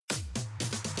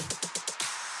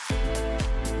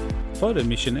Photo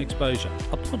Mission Exposure,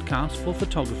 a podcast for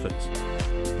photographers.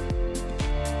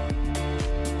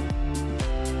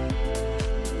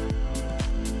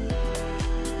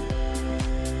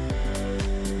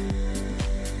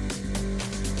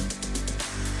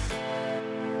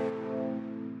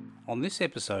 On this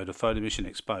episode of Photo Mission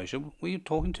Exposure, we are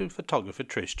talking to photographer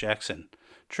Trish Jackson.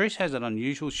 Trish has an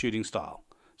unusual shooting style.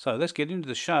 So let's get into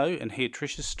the show and hear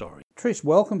Trish's story. Trish,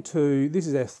 welcome to, this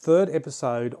is our third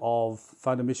episode of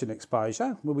Photo Mission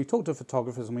Exposure, where we talk to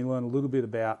photographers and we learn a little bit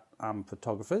about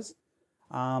photographers.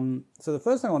 So the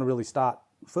first thing I want to really start,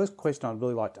 first question I'd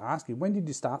really like to ask you, when did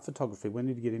you start photography? When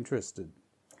did you get interested?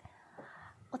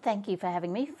 Well, thank you for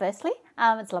having me, firstly.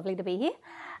 It's lovely to be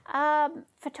here.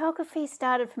 Photography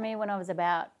started for me when I was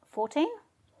about 14.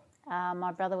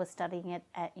 My brother was studying it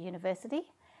at university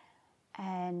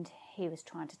and he was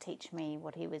trying to teach me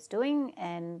what he was doing,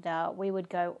 and we would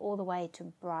go all the way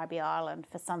to Bribie Island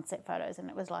for sunset photos, and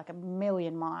it was like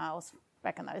 1,000,000 miles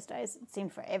back in those days. It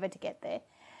seemed forever to get there.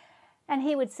 And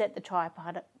he would set the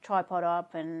tripod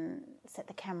up and set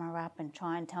the camera up and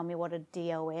try and tell me what a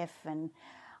DOF and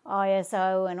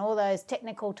ISO and all those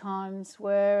technical times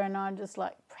were, and I'd just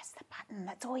like, press the button,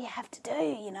 that's all you have to do,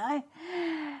 you know.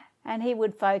 And he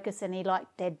would focus, and he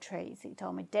liked dead trees. He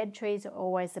told me dead trees are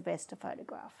always the best to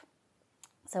photograph.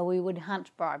 So we would hunt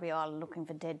Bribie Island looking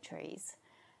for dead trees,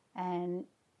 and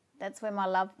that's where my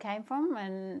love came from.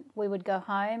 And we would go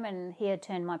home, and he had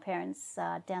turned my parents'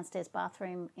 downstairs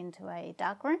bathroom into a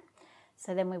darkroom.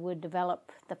 So then we would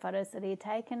develop the photos that he had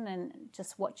taken, and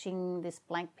just watching this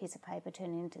blank piece of paper turn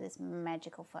into this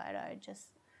magical photo just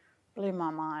blew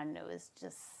my mind. It was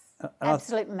just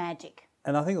absolute magic.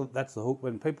 And I think that's the hook.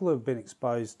 When people have been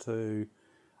exposed to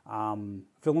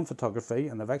film photography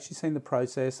and they've actually seen the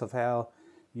process of how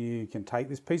you can take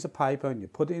this piece of paper and you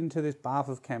put it into this bath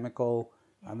of chemical,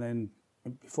 and then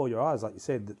before your eyes, like you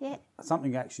said,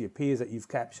 something actually appears that you've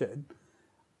captured.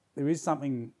 There is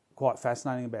something quite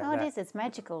fascinating about that. Oh, it is. It's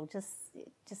magical. It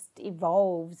just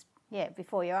evolves,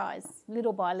 before your eyes,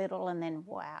 little by little, and then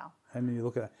wow. And then you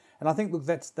look at it. And I think, look,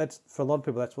 that's for a lot of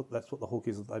people, that's what the hook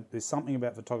is. There's something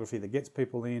about photography that gets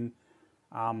people in,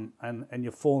 and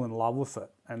you fall in love with it,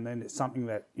 and then it's something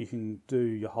that you can do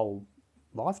your whole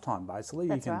lifetime, basically.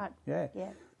 That's right. Yeah.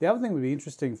 The other thing would be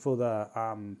interesting for the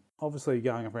obviously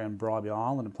going up around Bribie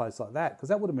Island and places like that, because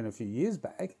that would have been a few years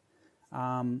back.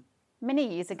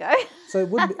 Many years ago. So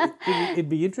it'd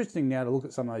be interesting now to look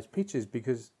at some of those pictures,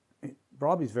 because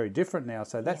Bribie's very different now.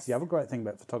 So that's the other great thing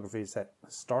about photography, is that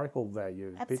historical value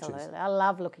of pictures. Absolutely. I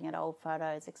love looking at old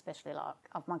photos, especially like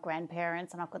of my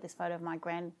grandparents. And I've got this photo of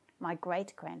my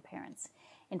great-grandparents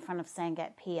in front of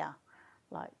Sangat Pier,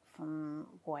 like from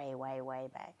way, way, way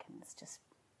back. And it's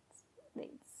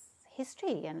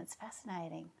history, and it's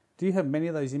fascinating. Do you have many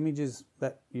of those images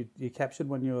that you captured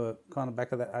when you were kind of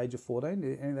back at that age of 14?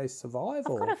 Do any of those survive?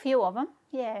 I've got a few of them,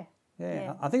 yeah.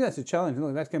 I think that's a challenge.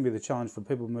 Look, that's going to be the challenge for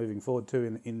people moving forward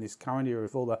too in this current era,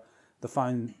 with all the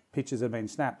phone pictures that have been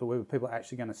snapped, but whether people are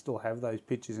actually going to still have those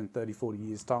pictures in 30, 40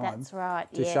 years' time. That's right,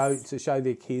 to show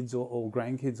their kids or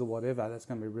grandkids or whatever. That's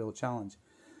going to be a real challenge.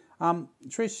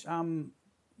 Trish,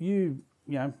 you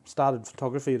started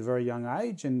photography at a very young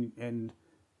age, and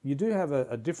you do have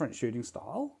a different shooting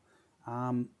style.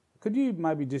 Could you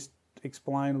maybe just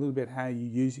explain a little bit how you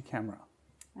use your camera?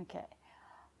 Okay.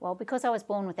 Well, because I was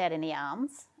born without any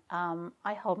arms,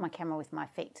 I hold my camera with my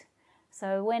feet.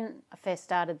 So when I first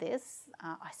started this,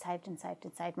 I saved and saved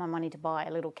and saved my money to buy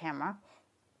a little camera,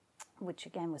 which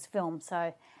again was film.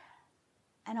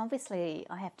 And obviously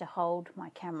I have to hold my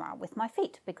camera with my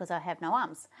feet because I have no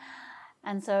arms.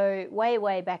 And so way,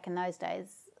 way back in those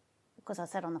days, because I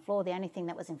sat on the floor, the only thing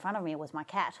that was in front of me was my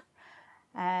cat.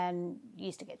 And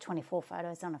used to get 24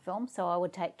 photos on a film, so I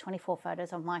would take 24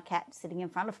 photos of my cat sitting in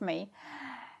front of me,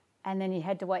 and then you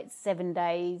had to wait 7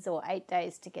 days or 8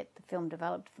 days to get the film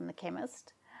developed from the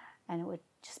chemist, and it would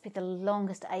just be the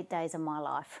longest 8 days of my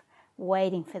life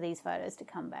waiting for these photos to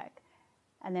come back.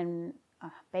 And then I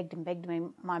begged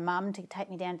my mum to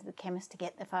take me down to the chemist to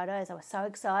get the photos. I was so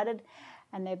excited,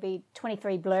 and there'd be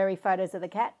 23 blurry photos of the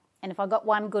cat, and if I got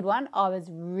one good one, I was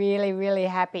really, really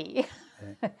happy.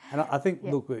 And I think,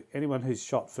 look, anyone who's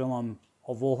shot film,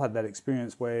 I've all had that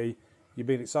experience where you've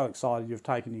been so excited, you've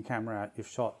taken your camera out, you've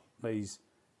shot these,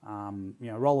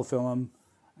 roll of film,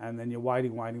 and then you're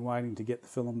waiting to get the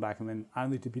film back, and then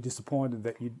only to be disappointed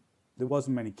that there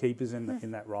wasn't many keepers in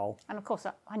that roll. And of course,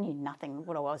 I knew nothing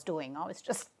what I was doing. I was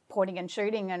just pointing and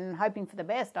shooting and hoping for the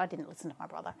best. I didn't listen to my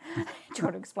brother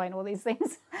try to explain all these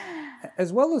things.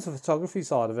 As well as the photography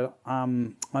side of it,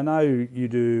 I know you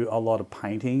do a lot of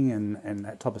painting and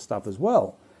that type of stuff as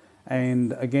well.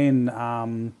 And again,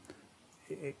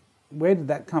 where did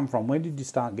that come from? When did you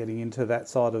start getting into that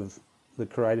side of the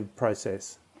creative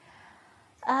process?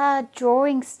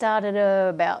 Drawing started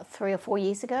about 3 or 4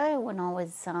 years ago when I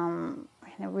was in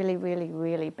a really, really,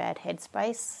 really bad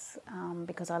headspace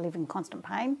because I live in constant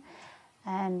pain,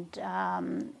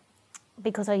 and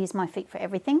because I use my feet for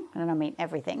everything, and I mean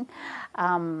everything.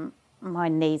 My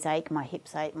knees ache, my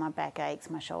hips ache, my back aches,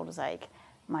 my shoulders ache,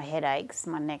 my head aches,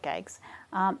 my neck aches.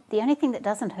 The only thing that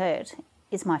doesn't hurt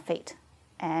is my feet,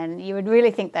 and you would really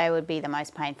think they would be the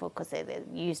most painful because they're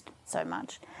used so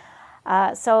much.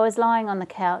 So I was lying on the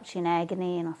couch in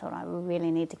agony, and I thought I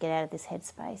really need to get out of this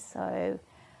headspace. So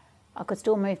I could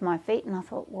still move my feet, and I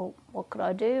thought, well, what could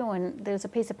I do? And there was a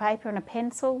piece of paper and a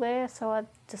pencil there, so I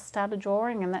just started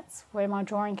drawing, and that's where my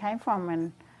drawing came from.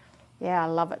 And yeah, I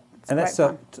love it. It's and that's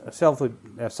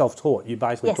self-taught. You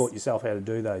basically taught yourself how to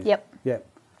do those. Yep.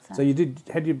 So you did.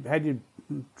 Had you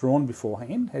drawn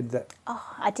beforehand? Had that?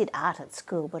 Oh, I did art at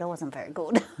school, but I wasn't very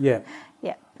good. Yeah.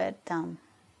 Yeah, but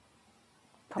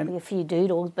probably a few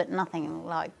doodles, but nothing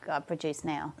like I produce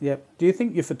now. Yeah. Do you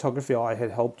think your photography eye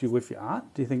had helped you with your art?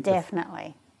 Do you think?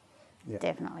 Definitely.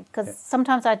 Definitely. Because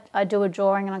sometimes I do a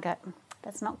drawing and I go,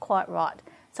 that's not quite right.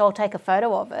 So I'll take a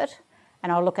photo of it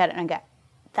and I'll look at it and go,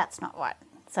 that's not right.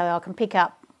 So I can pick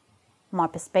up my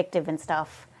perspective and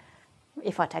stuff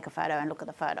if I take a photo and look at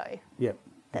the photo. Yep.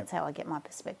 That's how I get my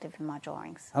perspective in my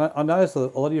drawings. I noticed a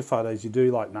lot of your photos, you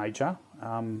do like nature.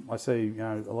 I see,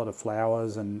 a lot of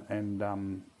flowers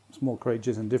and small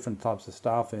creatures and different types of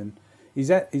stuff. And is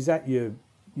that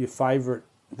your favourite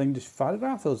thing to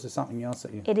photograph, or is there something else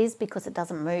that you? It is, because it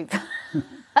doesn't move.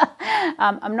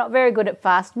 I'm not very good at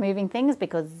fast moving things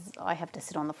because I have to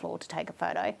sit on the floor to take a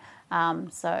photo.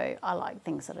 So I like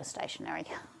things that are stationary.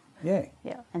 Yeah.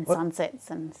 Yeah, and sunsets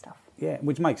and stuff. Yeah,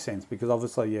 which makes sense because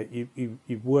obviously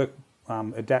you work,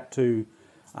 adapt to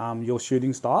your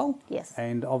shooting style. Yes.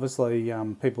 And obviously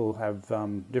people have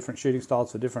different shooting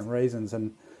styles for different reasons,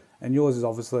 and yours is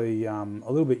obviously a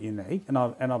little bit unique. And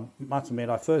I must admit,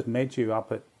 I first met you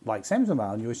up at Lake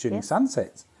Samsonvale, and you were shooting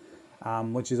sunsets,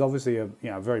 which is obviously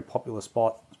a very popular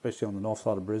spot, especially on the north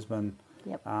side of Brisbane,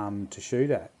 to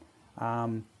shoot at.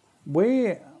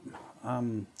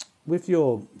 With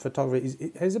your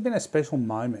photography, has there been a special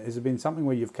moment? Has there been something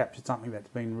where you've captured something that's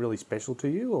been really special to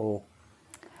you, or?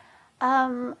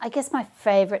 I guess my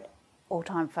favourite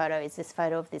all-time photo is this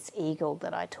photo of this eagle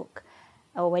that I took,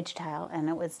 a wedgetail, and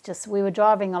it was just, we were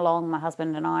driving along, my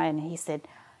husband and I, and he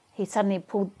suddenly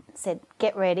said,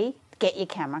 get ready, get your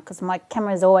camera, because my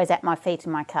camera is always at my feet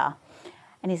in my car.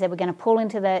 And he said, we're going to pull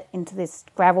into this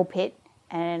gravel pit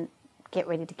and get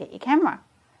ready to get your camera.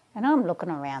 And I'm looking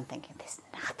around thinking, there's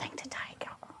nothing to take.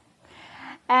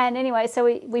 And anyway, so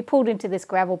we pulled into this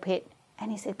gravel pit, and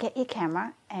he said, get your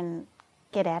camera and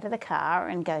get out of the car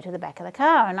and go to the back of the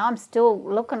car. And I'm still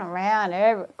looking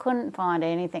around, couldn't find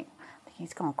anything.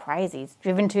 He's gone crazy, he's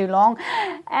driven too long.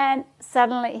 And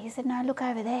suddenly he said, no, look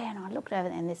over there. And I looked over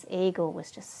there, and this eagle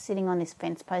was just sitting on this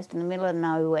fence post in the middle of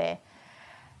nowhere.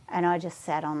 And I just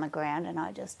sat on the ground and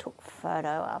I just took photo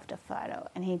after photo.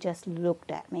 And he just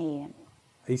looked at me. And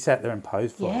he sat there and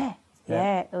posed for you?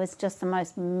 Yeah. It was just the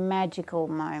most magical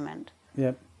moment.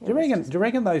 Yeah. Do you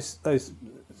reckon those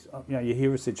you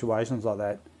hear of situations like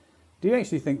that, do you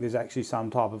actually think there's actually some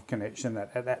type of connection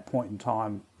that at that point in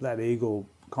time that eagle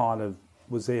kind of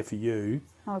was there for you?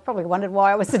 I probably wondered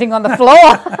why I was sitting on the floor.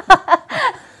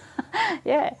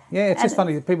 Yeah. Yeah, it's just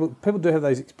funny. People do have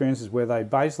those experiences where they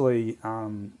basically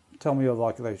tell me of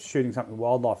like they're shooting something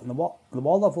wildlife, and the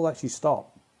wildlife will actually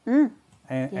stop.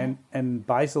 And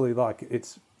basically like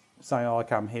it's saying, oh, I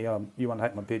come here, you want to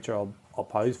take my picture, I'll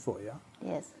pose for you.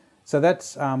 Yes. So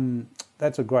that's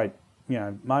a great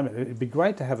moment. It'd be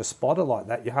great to have a spotter like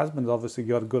that. Your husband's obviously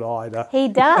got a good eye. He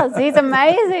does. He's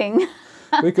amazing.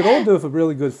 We could all do with a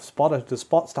really good spotter to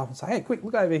spot stuff and say, hey, quick,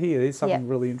 look over here. There's something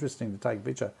really interesting to take a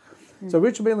picture. So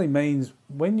reachability means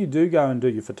when you do go and do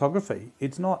your photography,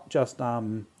 it's not just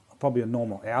probably a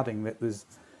normal outing. That there's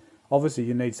obviously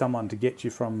you need someone to get you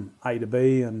from A to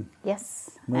B and move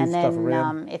stuff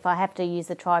around. If I have to use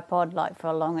the tripod like for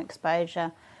a long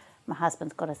exposure, my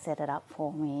husband's got to set it up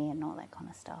for me and all that kind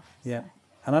of stuff. Yeah.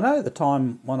 And I know at the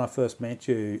time when I first met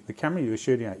you, the camera you were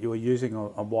shooting at, you were using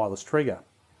a wireless trigger,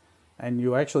 and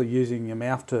you were actually using your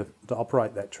mouth to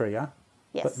operate that trigger.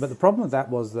 Yes. But the problem with that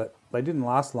was that they didn't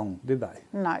last long, did they?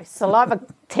 No. Saliva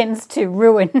tends to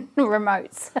ruin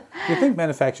remotes. You think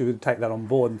manufacturers would take that on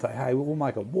board and say, hey, we'll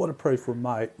make a waterproof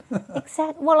remote?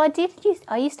 Exactly. Well,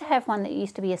 I used to have one that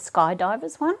used to be a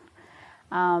skydiver's one.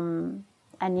 And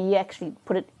you actually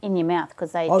put it in your mouth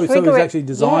because they trigger so it was it. actually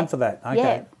designed for that. Okay.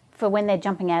 Yeah, for when they're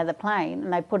jumping out of the plane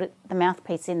and they put the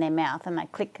mouthpiece in their mouth and they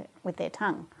click it with their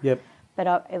tongue. Yep.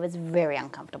 But it was very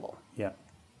uncomfortable. Yep.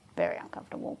 Very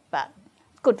uncomfortable. But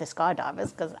good for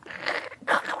skydivers because...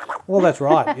 Well, that's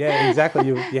right. Yeah, exactly.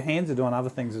 Your hands are doing other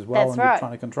things as well. That's and right. You're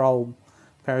trying to control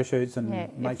parachutes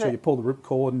and make sure you pull the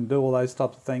ripcord and do all those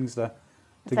types of things to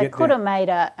If get they could have made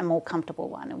a more comfortable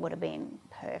one, it would have been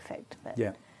perfect. But,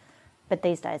 Yeah. But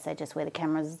these days they just wear the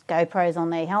GoPros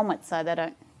on their helmets, so they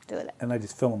don't do it. And they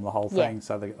just film the whole thing,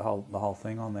 so they get the whole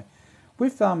thing on there.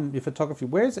 With your photography,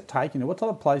 where is it taking you? What type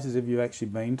of places have you actually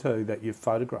been to that you've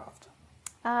photographed?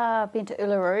 I've been to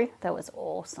Uluru. That was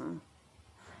awesome.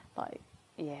 Like,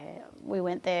 yeah, we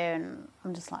went there and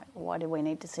I'm just like, why do we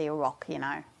need to see a rock, you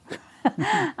know?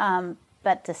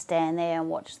 But to stand there and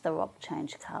watch the rock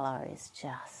change colour is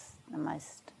just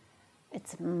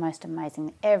it's the most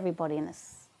amazing. Everybody in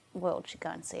this world should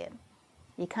go and see it.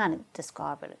 You can't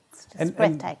describe it. It's just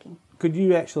breathtaking. Could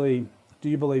you actually, do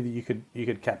you believe that you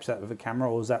could capture that with a camera,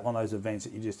 or was that one of those events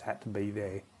that you just had to be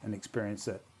there and experience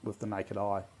it with the naked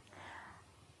eye?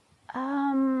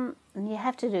 You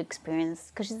have to do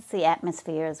experience because it's the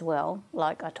atmosphere as well.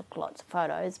 Like I took lots of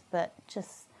photos, but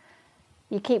just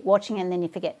you keep watching and then you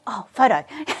forget, oh, photo.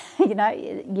 You know,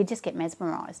 you just get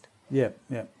mesmerised. Yeah,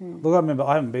 yeah. Look, I remember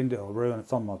I haven't been to Uluru and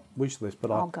it's on my wish list,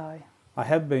 but I'll go. I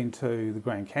have been to the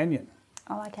Grand Canyon.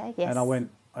 Oh, okay, yes. And I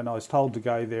went and I was told to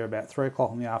go there about 3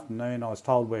 o'clock in the afternoon. I was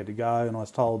told where to go and I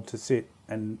was told to sit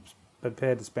and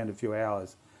prepare to spend a few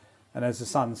hours. And as the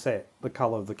sun set, the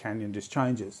colour of the canyon just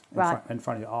changes in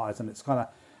front of your eyes. And it's kind of,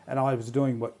 and I was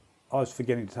doing I was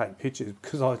forgetting to take pictures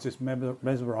because I was just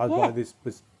mesmerised by this,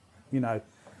 you know,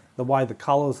 the way the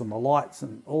colours and the lights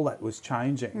and all that was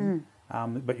changing.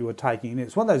 But you were taking in it.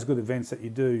 It's one of those good events that you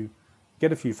do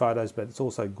get a few photos, but it's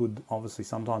also good, obviously,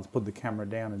 sometimes to put the camera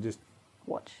down and just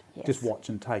watch. Yes. Just watch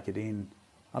and take it in.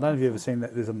 I don't know if you've ever seen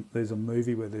that. There's a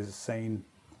movie where there's a scene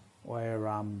where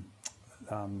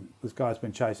this guy's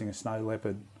been chasing a snow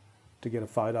leopard to get a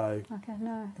photo. Okay,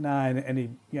 no. No, and he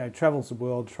travels the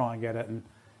world to try and get it, and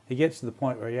he gets to the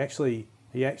point where he actually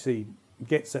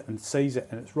gets it and sees it,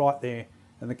 and it's right there,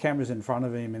 and the camera's in front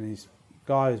of him, and his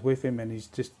guy is with him, and he's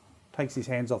just takes his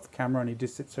hands off the camera and he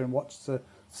just sits there and watches the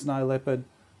snow leopard,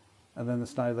 and then the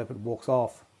snow leopard walks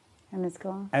off. And it's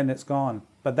gone. And it's gone.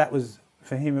 But that was,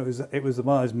 for him, it was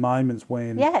one of those moments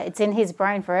when... Yeah, it's in his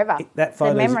brain forever. That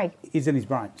photo the memory is in his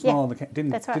brain. It's not on the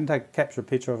didn't capture a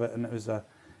picture of it, and it was I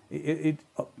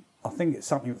think it's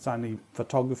something that's only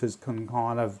photographers can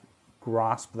kind of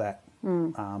grasp that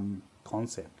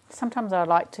concept. Sometimes I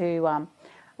like to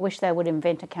wish they would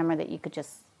invent a camera that you could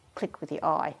just click with your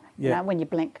eye. You know, when you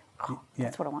blink. Oh,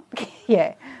 that's what I want.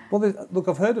 Yeah. Well, look,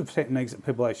 I've heard of techniques that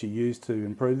people actually use to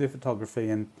improve their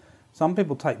photography, and some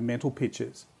people take mental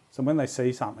pictures. So when they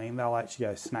see something, they'll actually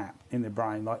go snap in their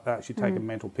brain, like they actually take a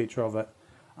mental picture of it,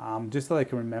 just so they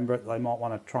can remember it. They might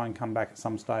want to try and come back at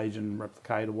some stage and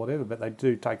replicate or whatever, but they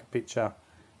do take a picture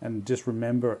and just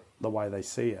remember it the way they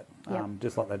see it,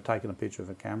 just like they've taken a picture of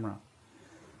a camera.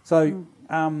 So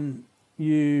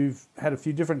you've had a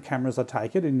few different cameras, I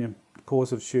take it, in your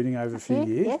course of shooting over a few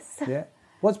years. Yes. Yeah.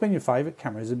 What's been your favourite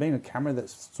camera? Has there been a camera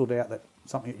that's stood out, that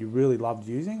something that you really loved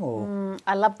using, or?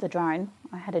 I loved the drone.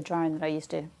 I had a drone that I used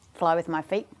to fly with my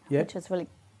feet, which was really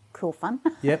cool fun.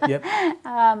 Yep.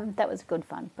 That was good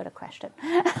fun, but I crashed it,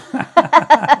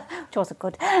 which wasn't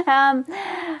good.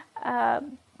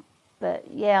 But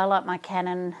yeah, I like my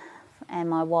Canon and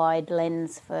my wide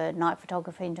lens for night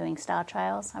photography and doing star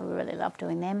trails. I really love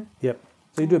doing them. Yep.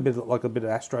 So you do a bit of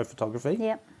astrophotography.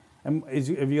 Yep. And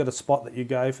have you got a spot that you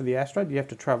go for the astro? Do you have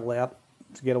to travel out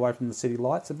to get away from the city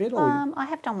lights a bit? Or I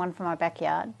have done one from my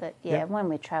backyard, but when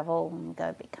we travel and we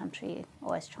go big country,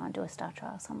 always try and do a star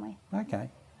trail somewhere.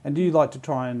 Okay. And do you like to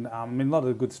try and, a lot of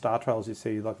the good star trails you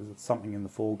see, like is it something in the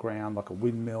foreground, like a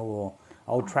windmill or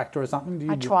old tractor or something?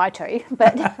 I try to,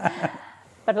 but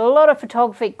but a lot of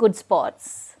photography, good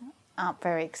spots aren't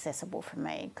very accessible for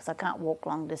me because I can't walk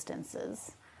long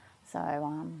distances. So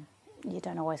you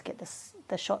don't always get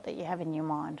the shot that you have in your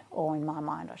mind, or in my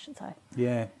mind, I should say.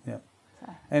 Yeah. So.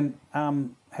 And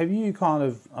have you kind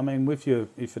of, with your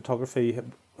photography,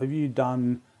 have you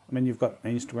done, you've got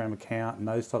an Instagram account and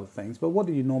those type of things, but what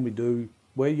do you normally do?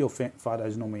 Where do your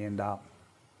photos normally end up?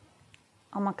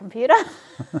 On my computer.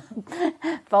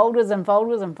 Folders and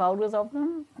folders and folders of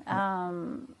them.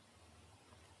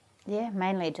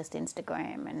 Mainly just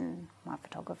Instagram and my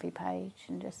photography page,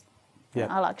 and just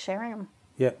I like sharing them.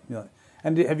 Yeah.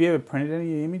 And have you ever printed any of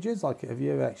your images? Like, have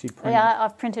you ever actually printed? Yeah,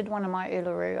 I've printed one of my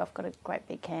Uluru. I've got a great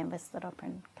big canvas that I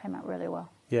printed. Came out really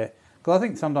well. Yeah, because I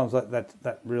think sometimes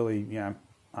that really,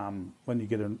 when you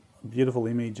get a beautiful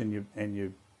image and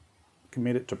you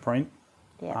commit it to print.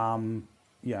 Yeah.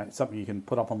 It's something you can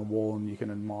put up on the wall and you can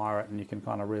admire it and you can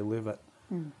kind of relive it.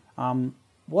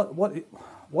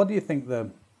 What do you think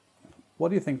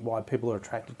why people are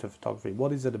attracted to photography?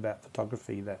 What is it about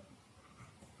photography that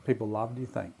people love, do you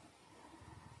think?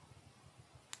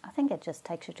 I think it just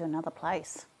takes you to another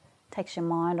place. Takes your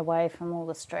mind away from all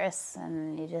the stress,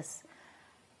 and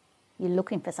you're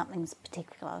looking for something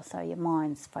particular, so your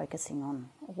mind's focusing on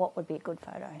what would be a good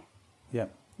photo. Yeah.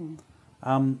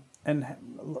 And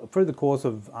through the course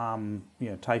of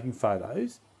taking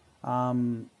photos,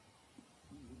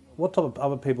 what type of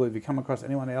other people have you come across?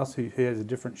 Anyone else who has a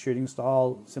different shooting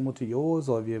style similar to yours,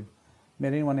 or have you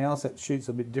met anyone else that shoots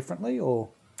a bit differently? Or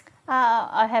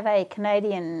I have a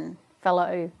Canadian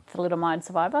fellow thalidomide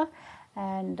survivor,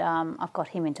 and I've got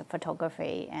him into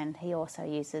photography, and he also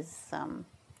uses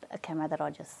a camera that I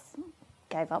just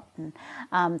gave up, and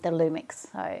the Lumix.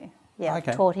 So yeah,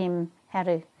 Okay. I've taught him how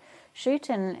to shoot,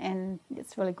 and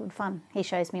it's really good fun. He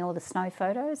shows me all the snow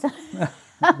photos,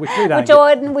 which we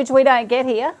don't which we don't get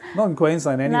here. not in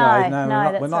Queensland anyway. No,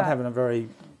 we're that's not right. having a very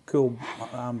cool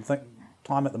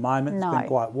time at the moment. It's No. been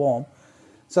quite warm.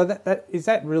 So that is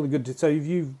that really good? So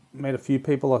you've met a few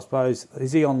people, I suppose.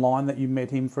 Is he online that you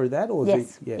met him through that, or Yes.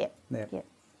 is he? Yeah. Yep.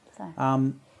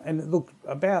 So And look,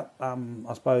 about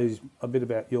I suppose a bit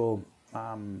about your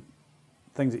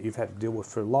things that you've had to deal with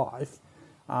through life.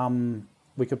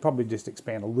 We could probably just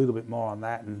expand a little bit more on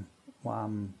that, and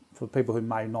for people who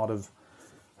may not have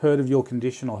heard of your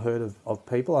condition or heard of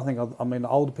people, I mean,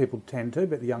 older people tend to,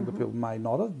 but the younger people may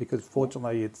not have, because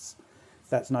fortunately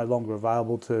that's no longer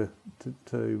available to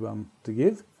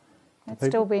give. it's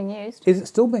still being used. Is it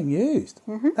still being used?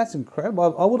 That's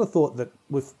incredible. I would have thought that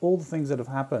with all the things that have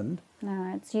happened.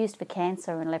 No, it's used for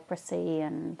cancer and leprosy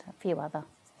and a few other.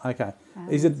 Okay,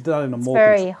 is it done in a It's more?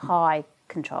 very high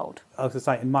controlled. I was going to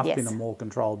say it must be in Yes. a more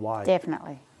controlled way.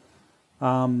 Definitely.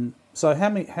 So how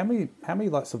many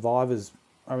like survivors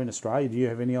are in Australia? Do you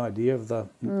have any idea of the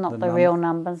Not the number? real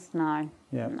numbers, no.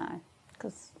 Yeah. No,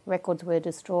 because records were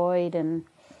destroyed, and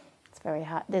it's very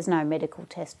hard. There's no medical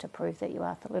test to prove that you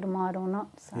are thalidomide or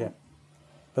not. So. Yeah,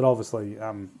 but obviously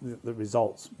the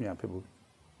results, people,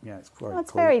 it's very Well,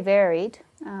 it's clear. very varied.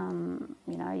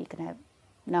 You can have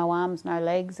no arms, no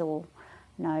legs, or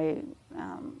no.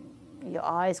 Your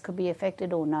eyes could be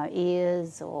affected, or no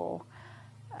ears, or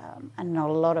and not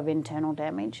a lot of internal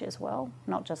damage as well,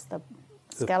 not just the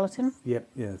skeleton. Yep,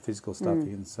 the physical stuff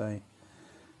you can see.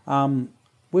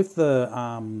 With the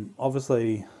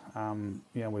obviously,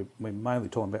 we're mainly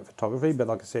talking about photography, but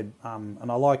like I said,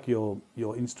 and I like your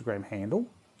Instagram handle,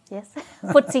 Yes,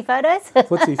 footsie photos.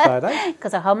 Footsie Photo.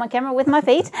 Because I hold my camera with my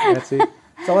feet. That's it.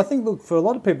 So I think, look, for a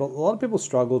lot of people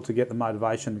struggle to get the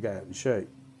motivation to go out and shoot.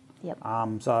 Yep.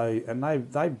 And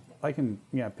they can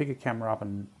pick a camera up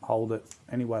and hold it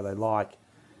any way they like.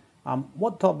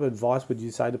 What type of advice would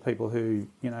you say to people who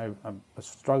are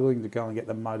struggling to go and get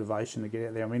the motivation to get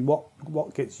out there? I mean,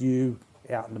 what gets you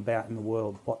out and about in the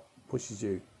world? What pushes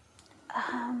you?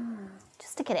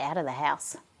 Just to get out of the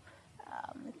house,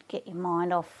 get your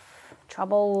mind off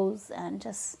troubles, and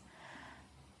just.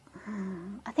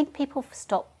 I think people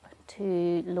stop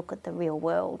to look at the real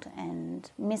world and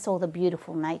miss all the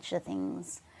beautiful nature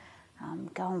things.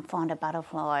 Go and find a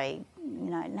butterfly.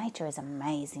 Nature is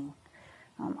amazing.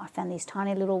 I found these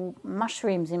tiny little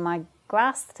mushrooms in my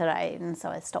grass today, and so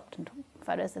I stopped and took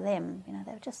photos of them.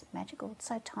 They were just magical. It's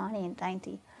so tiny and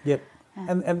dainty. Yep.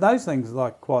 And those things,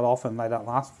 like, quite often they don't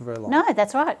last for very long. No,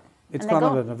 that's right. It's And they're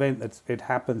kind of gone. an event it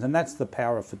happens, and that's the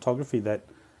power of photography. That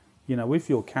with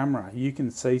your camera, you can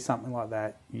see something like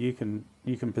that. You can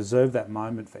preserve that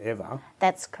moment forever,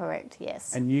 That's correct,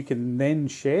 yes. and you can then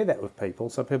share that with people,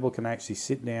 so people can actually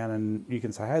sit down and you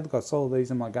can say, "Hey, look, I saw these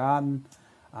in my garden.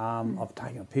 I've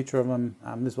taken a picture of them.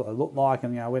 This is what they look like,"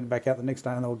 and I went back out the next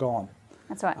day and they were gone.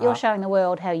 That's right. You're showing the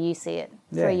world how you see it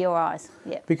Yeah. through your eyes.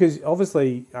 Yeah. Because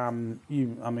obviously,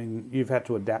 you've had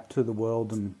to adapt to the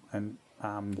world and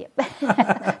Yep.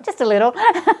 Just a little.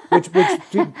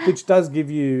 which does give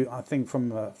you, I think,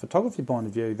 from a photography point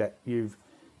of view, that you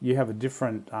have a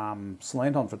different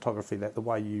slant on photography, that the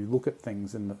way you look at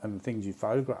things and the things you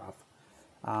photograph.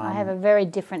 I have a very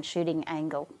different shooting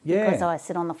angle Yeah. because I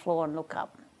sit on the floor and look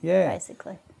up, Yeah.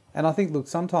 basically. And I think, look,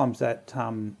 sometimes that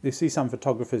you see some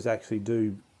photographers actually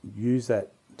do use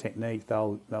that technique.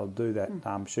 They'll do that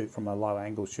shoot from a low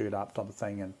angle shoot up type of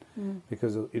thing, and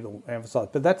because it'll emphasise.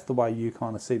 But that's the way you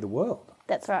kind of see the world.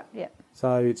 That's right, yeah.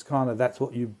 So it's kind of that's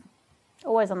what you.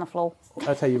 Always on the floor.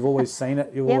 That's how you've always seen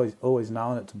it. You've Yep. always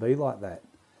known it to be like that.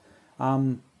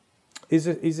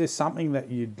 Is there something that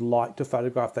you'd like to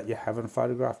photograph that you haven't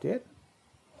photographed yet?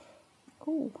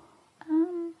 Ooh.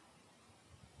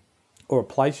 or a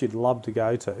place you'd love to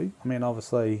go to? I mean,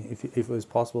 obviously, if it was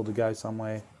possible to go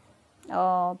somewhere.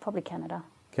 Oh, probably Canada.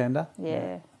 Canada?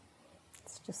 Yeah.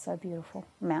 It's just so beautiful.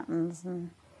 Mountains and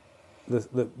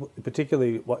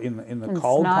particularly what in the and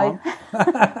cold snow.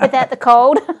 time. Without the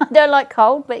cold. I don't like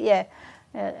cold, but yeah.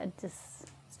 It's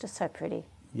just so pretty.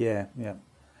 Yeah, yeah.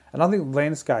 And I think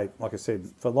landscape, like I said,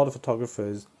 for a lot of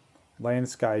photographers,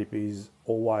 landscape is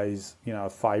always, a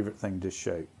favourite thing to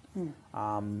shoot.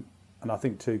 And I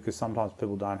think too, because sometimes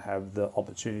people don't have the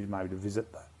opportunity maybe to visit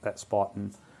that spot,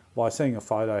 and by seeing a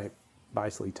photo, it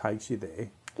basically takes you there.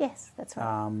 Yes, that's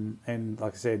right. And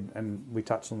like I said, and we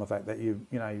touched on the fact that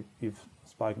you've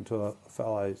spoken to a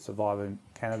fellow survivor in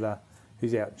Canada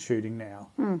who's out shooting now,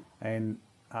 and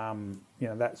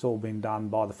that's all been done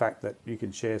by the fact that you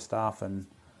can share stuff. And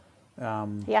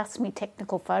He asked me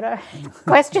technical photo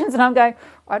questions, and I'm going,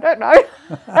 I don't know.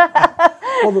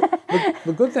 well,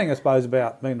 the good thing I suppose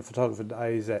about being a photographer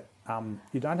today is that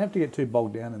you don't have to get too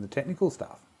bogged down in the technical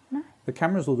stuff. No. The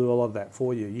cameras will do a lot of that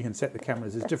for you. You can set the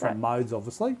cameras. There's different modes,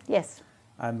 obviously. Yes.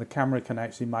 And the camera can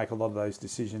actually make a lot of those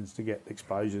decisions to get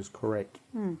exposures correct.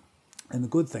 And the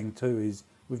good thing too is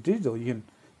with digital,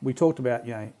 we talked about,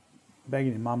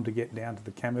 begging your mum to get down to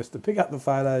the chemist to pick up the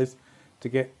photos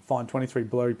to find 23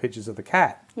 blurry pictures of the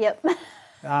cat. Yep.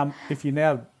 If you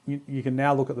now, you can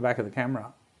now look at the back of the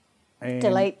camera and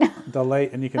Delete,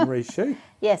 and you can reshoot.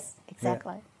 Yes,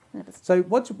 exactly. Yeah. So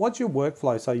what's your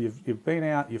workflow? So you've been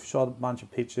out, you've shot a bunch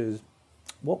of pictures.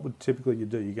 What would typically you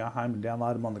do? You go home and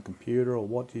download them on the computer, or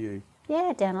what do you?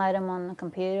 Yeah, download them on the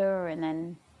computer and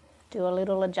then do a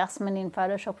little adjustment in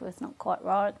Photoshop if it's not quite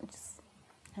right,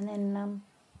 and then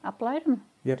upload them.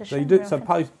 Yep. So you do. So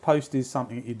post is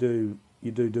something that you do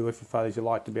if your photos you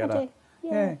like to be able to.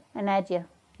 Yeah. And add your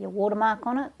watermark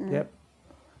on it. Yep.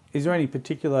 Is there any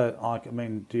particular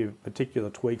do you have particular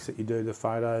tweaks that you do to the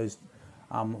photos?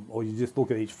 Or you just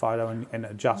look at each photo and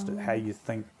adjust it how you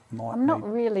think might I'm not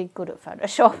really good at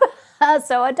Photoshop,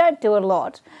 so I don't do a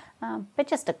lot, but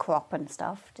just a crop and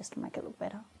stuff, just to make it look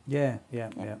better. Yeah.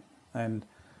 And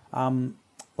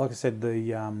like I said,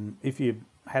 if you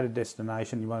had a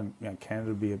destination,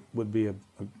 Canada would be a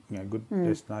good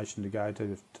destination to go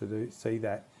to see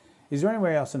that. Is there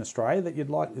anywhere else in Australia that you'd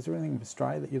like? Is there anything in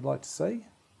Australia that you'd like to see?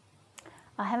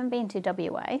 I haven't been to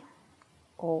WA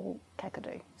or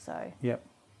Kakadu, so yep.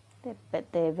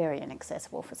 But they're very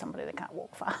inaccessible for somebody that can't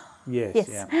walk far. Yes.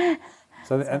 Yeah.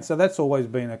 So that's always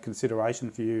been a consideration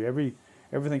for you.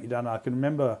 Everything you've done. I can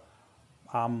remember,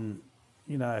 having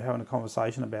a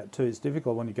conversation about too. It's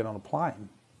difficult when you get on a plane,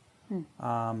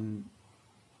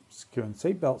 securing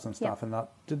seatbelts and stuff. Yep. And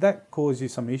did that cause you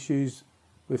some issues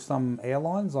with some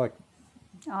airlines? Like,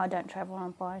 I don't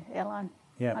travel by airline.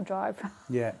 Yeah. I drive.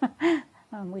 Yeah.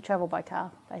 We travel by car,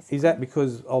 basically. Is that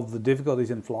because of the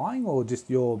difficulties in flying, or just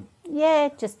your? Yeah,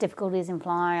 just difficulties in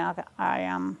flying.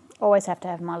 I always have to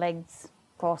have my legs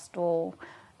crossed or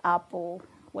up or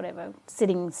whatever.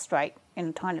 Sitting straight in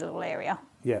a tiny little area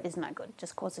is no good.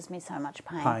 Just causes me so much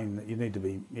pain. Pain that you need to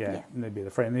be, you need to be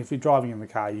the friend. If you're driving in the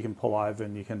car, you can pull over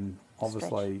and you can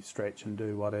obviously stretch and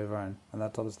do whatever and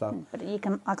that sort of stuff. But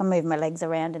I can move my legs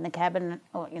around in the cabin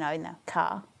or in the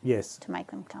car. Yes. To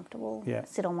make them comfortable. Yeah.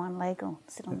 Sit on one leg or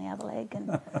sit on the other leg,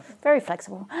 and very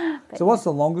flexible. But so what's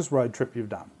the longest road trip you've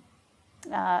done?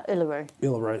 Uluru.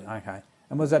 Uluru, okay.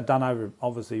 And was that done over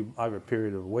a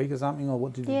period of a week or something, or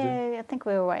what did you do? Yeah, I think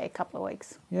we were away a couple of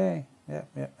weeks. Yeah.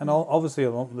 And obviously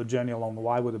along the journey along the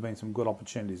way would have been some good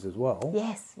opportunities as well.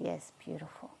 Yes,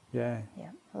 beautiful. Yeah. Yeah,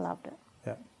 I loved it.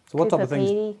 Yeah. So what type of things?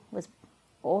 Cooper Pedy was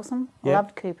awesome. Yep. I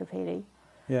loved Cooper Pedy.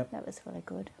 Yeah. That was really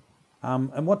good.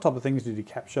 And what type of things did you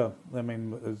capture? I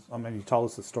mean, you told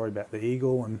us the story about the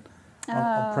eagle and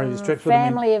on previous trips.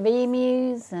 Family of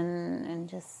emus and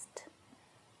just,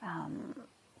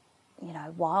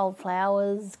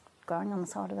 wildflowers growing on the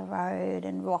side of the road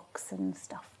and rocks and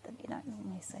stuff that you don't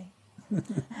normally see.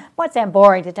 Might sound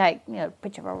boring to take a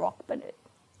picture of a rock, but it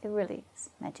really is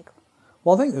magical.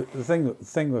 Well, I think the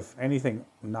thing with anything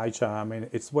nature,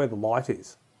 it's where the light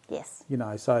is. Yes.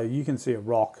 So you can see a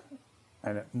rock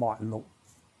and it might look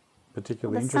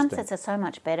particularly interesting. The sunsets are so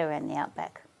much better in the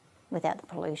outback without the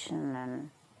pollution, and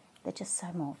they're just so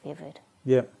more vivid.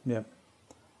 Yeah.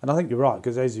 And I think you're right,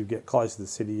 because as you get closer to the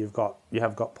city, you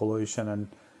have got pollution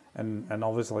and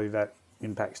obviously that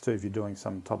impacts too if you're doing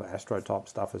some type of astro type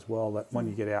stuff as well, that when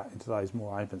you get out into those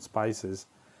more open spaces,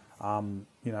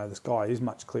 the sky is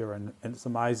much clearer and it's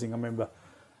amazing. I remember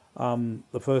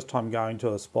the first time going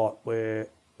to a spot where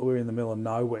we were in the middle of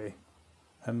nowhere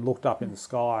and looked up in the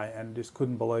sky and just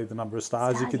couldn't believe the number of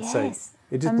stars you could see.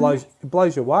 It just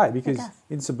blows you away, because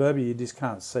in suburbia you just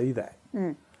can't see that.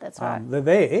 That's right. They're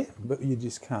there, but you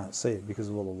just can't see it because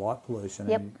of all the light pollution.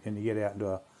 Yep. And you get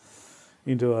out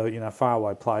into a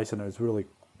faraway place, and it's really,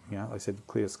 like I said,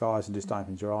 clear skies, and just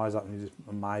opens your eyes up, and you're just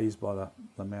amazed by the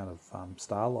amount of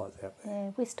starlight out there.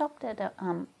 Yeah, we stopped at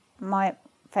my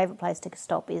favourite place to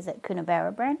stop is at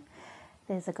Coonabarabran.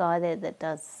 There's a guy there that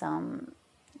does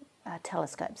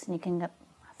telescopes, and you can get,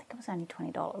 I think it was only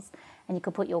 $20, and you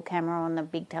could put your camera on the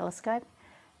big telescope,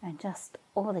 and just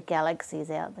all the galaxies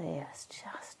out there. It's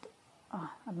just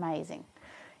amazing.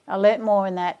 I learnt more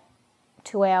in that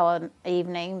 2-hour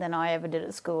evening than I ever did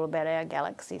at school about our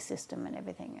galaxy system and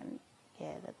everything, and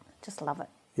just love it.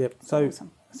 Yep. It's So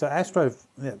awesome. so astro,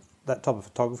 that type of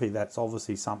photography, that's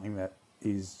obviously something that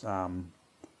is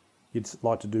you'd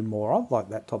like to do more of, like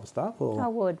that type of stuff, or I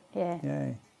would, yeah.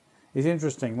 yeah. It's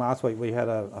interesting. Last week we had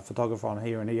a photographer on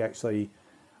here, and he actually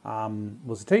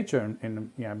was a teacher,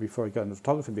 and before he got into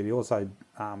photography, but he also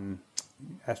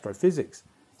astrophysics.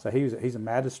 So he's a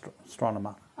mad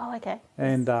astronomer. Oh, okay.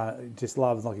 And just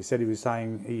loves, like he said, he was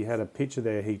saying he had a picture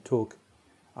there he took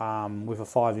with a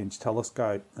 5-inch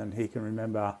telescope, and he can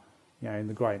remember, in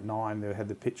the Great Nine, they had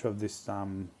the picture of this,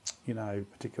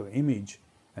 particular image,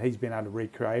 and he's been able to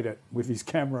recreate it with his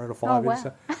camera at a 5-inch,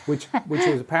 wow. which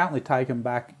was apparently taken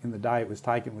back in the day. It was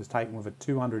taken with a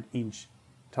 200-inch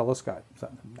telescope, so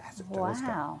a massive telescope.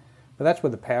 Wow. But that's where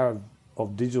the power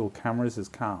of digital cameras has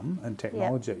come, and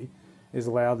technology is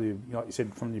allowed you, like you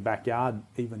said, from your backyard,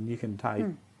 even you can take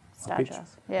a Star picture.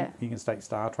 trails, yeah. You can take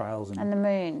star trails. And the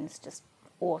moon is just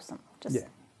awesome.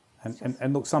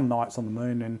 And look, some nights on the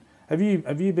moon. And have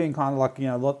you been kind of like,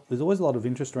 there's always a lot of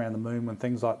interest around the moon when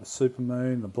things like the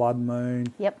supermoon, the blood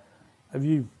moon. Yep. Have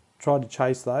you tried to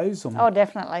chase those? Oh,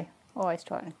 definitely. Always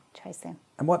try to chase them.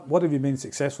 And what have you been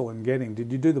successful in getting?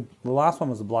 Did you do the last one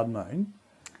was the blood moon?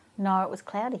 No, it was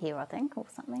cloudy here, I think, or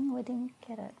something. We didn't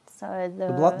get it. So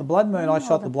The blood moon, I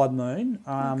shot the blood moon.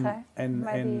 Okay. And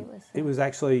Maybe it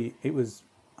was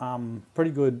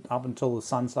pretty good up until the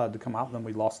sun started to come up, then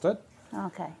we lost it.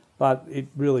 Okay. But it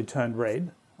really turned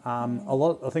red.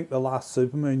 I think the last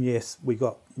supermoon, yes, we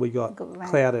got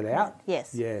clouded out.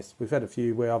 Yes. Yes, we've had a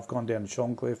few where I've gone down to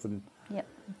Shorncliffe and Yep.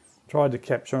 tried to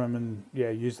capture them, and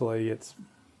usually it's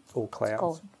all clouds.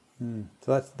 Cold.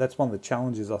 So that's one of the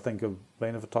challenges, I think, of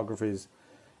being a photographer is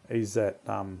that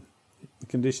the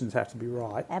conditions have to be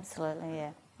right. Absolutely,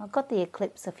 yeah. I got the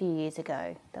eclipse a few years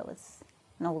ago. That was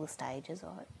in all the stages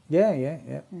of it.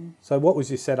 Yeah. So what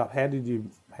was your setup? How did you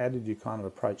kind of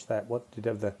approach that? What did you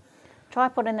have the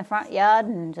Tripod in the front yard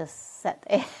and just sat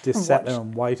there. just sat there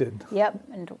and waited? Yep,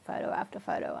 and took photo after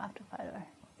photo after photo.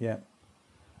 Yeah.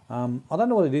 I don't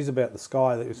know what it is about the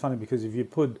sky. It was funny because if you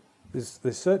put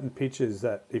there's certain pictures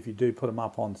that if you do put them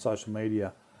up on social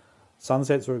media,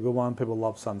 sunsets are a good one. People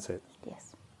love sunsets.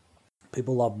 Yes.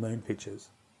 People love moon pictures,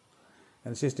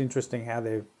 and it's just interesting how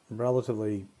they're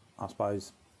relatively, I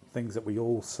suppose, things that we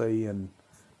all see. And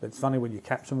it's funny when you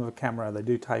capture them with a camera, they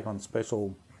do take on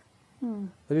special.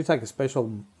 They do take a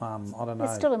special. I don't know.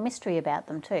 There's still a mystery about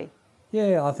them too.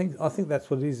 Yeah, I think that's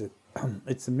what it is.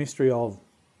 It's the mystery of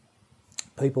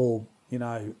people,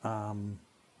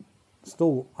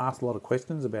 still ask a lot of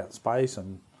questions about space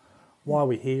and why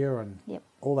we're here and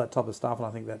all that type of stuff. And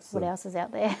I think that's what else is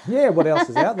out there. Yeah, what else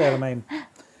is out there? I mean,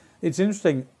 it's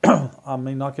interesting. I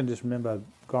mean, I can just remember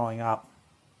growing up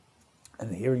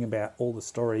and hearing about all the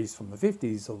stories from the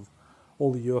 50s of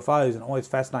all the UFOs, and it always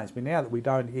fascinates me now that we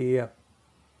don't hear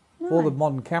all the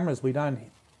modern cameras. We don't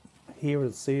hear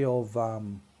or see of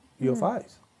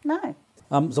UFOs. No.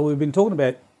 So we've been talking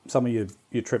about some of your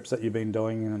trips that you've been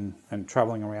doing and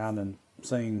travelling around and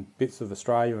seeing bits of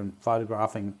Australia and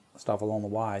photographing stuff along the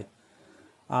way.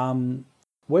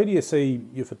 Where do you see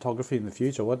your photography in the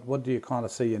future? What do you kind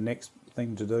of see your next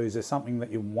thing to do? Is there something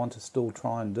that you want to still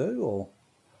try and do, or?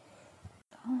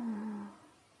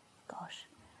 Gosh,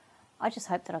 I just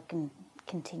hope that I can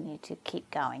continue to keep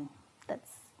going.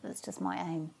 That's just my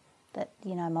aim. That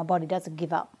my body doesn't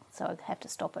give up, so I have to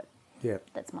stop it. Yeah,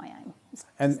 that's my aim.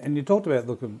 And you talked about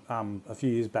a few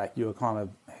years back. You were kind of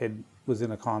was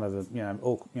in a kind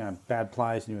of bad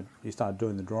place, and you started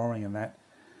doing the drawing and that.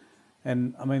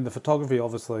 And I mean, the photography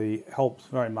obviously helps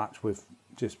very much with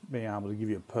just being able to give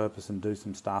you a purpose and do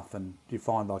some stuff. And do you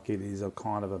find like it is a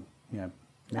kind of a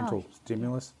mental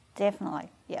stimulus? Definitely,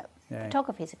 yeah.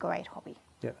 Photography is a great hobby.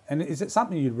 Yeah, and is it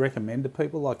something you'd recommend to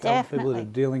people, like other people that are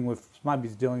dealing with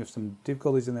some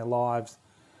difficulties in their lives?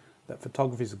 That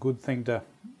photography is a good thing to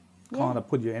kind of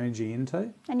put your energy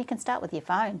into. And you can start with your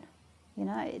phone.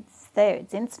 It's there,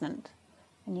 it's instant,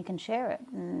 and you can share it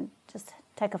and just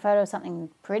take a photo of something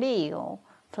pretty or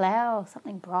flower or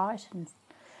something bright, and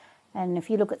And if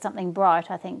you look at something bright,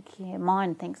 I think your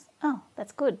mind thinks, oh,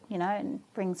 that's good, and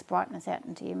brings brightness out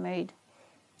into your mood.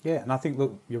 Yeah, and I think,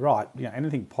 look, you're right.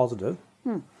 Anything positive,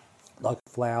 like a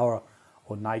flower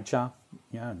or nature,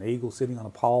 an eagle sitting on a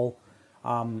pole,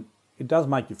 it does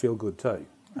make you feel good too.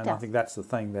 And I think that's the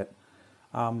thing that,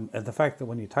 and the fact that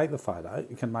when you take the photo,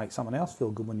 it can make someone else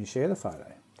feel good when you share the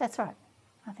photo. That's right.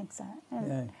 I think so.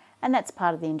 And that's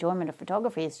part of the enjoyment of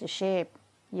photography, is to share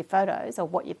your photos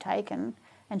of what you've taken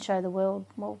and show the world,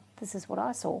 well, this is what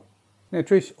I saw. Now,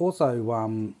 Trish,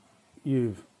 also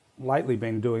you've lately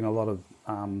been doing a lot of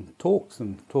talks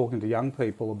and talking to young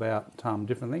people about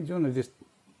different things. Do you want to just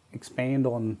expand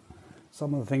on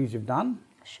some of the things you've done?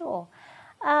 Sure.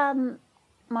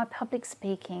 My public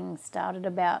speaking started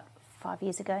about 5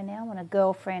 years ago now, when a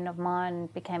girlfriend of mine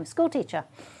became a school teacher.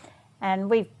 And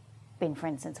we've been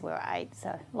friends since we were 8, so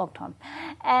a long time.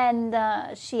 And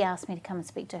she asked me to come and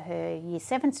speak to her Year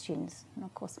 7 students. And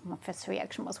of course, my first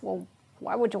reaction was, well,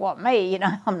 why would you want me?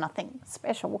 I'm nothing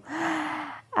special.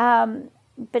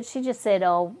 But she just said,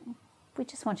 oh, we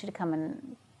just want you to come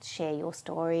and share your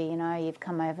story. You've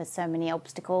come over so many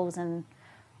obstacles. And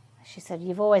she said,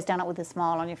 you've always done it with a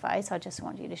smile on your face. I just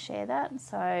want you to share that.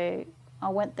 So I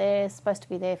went there, supposed to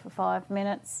be there for 5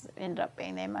 minutes, ended up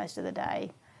being there most of the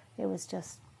day. It was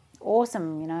just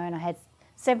awesome, and I had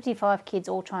 75 kids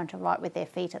all trying to write with their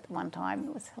feet at one time.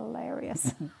 It was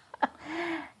hilarious.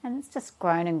 And it's just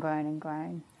grown and grown and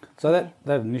grown. So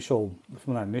that initial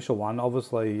one,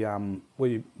 obviously, how were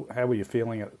you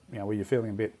feeling? Were you feeling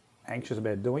a bit anxious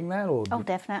about doing that? Or oh,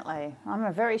 definitely. I'm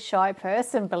a very shy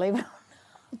person, believe it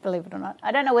or not.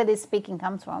 I don't know where this speaking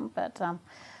comes from, but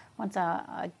once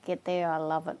I get there, I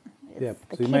love it. Yeah.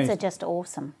 The kids are just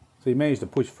awesome. So you managed to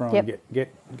push through and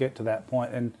get to that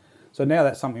point. And so now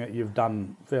that's something that you've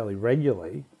done fairly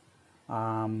regularly.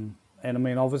 And I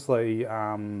mean, obviously,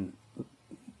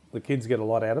 the kids get a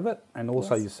lot out of it, and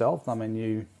also yourself. I mean,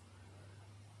 you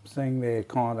seeing their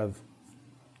kind of...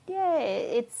 Yeah,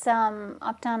 it's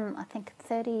I've done, I think,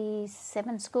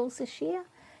 37 schools this year,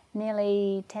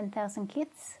 nearly 10,000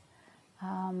 kids,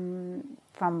 from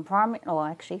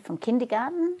from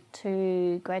kindergarten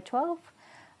to grade 12.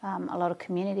 A lot of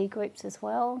community groups as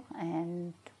well,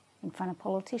 and in front of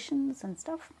politicians and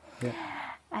stuff. Yeah.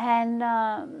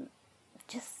 And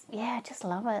just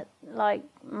love it. Like,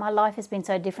 my life has been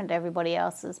so different to everybody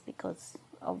else's because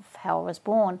of how I was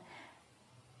born.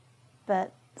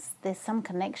 But there's some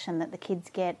connection that the kids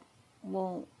get.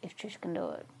 Well, if Trish can do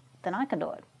it, then I can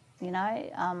do it.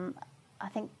 I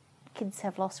think kids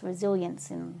have lost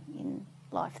resilience in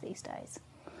life these days.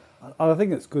 I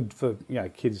think it's good for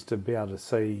kids to be able to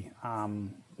see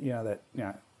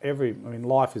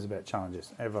life is about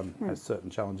challenges. Everyone has certain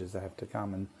challenges that have to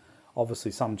come, and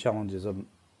obviously some challenges are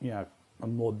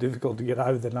more difficult to get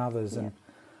over than others. Yeah.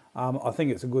 And I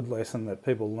think it's a good lesson that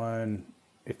people learn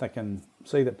if they can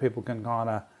see that people can kind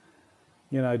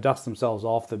of dust themselves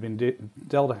off. They've been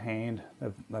dealt a hand.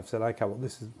 They've said, okay, well,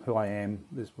 this is who I am.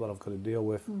 This is what I've got to deal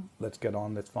with. Let's get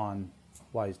on. Let's find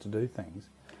ways to do things.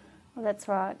 Well, that's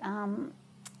right.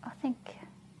 I think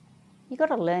you've got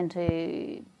to learn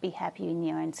to be happy in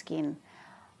your own skin.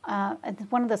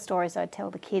 One of the stories I tell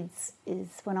the kids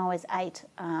is when I was 8,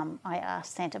 I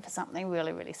asked Santa for something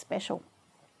really, really special.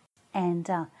 And,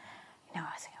 I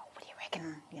said, oh, what do you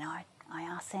reckon, I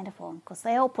asked Santa for? Because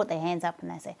they all put their hands up and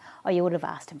they say, oh, you would have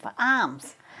asked him for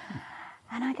arms.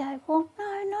 And I go, well,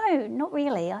 no, not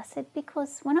really. I said,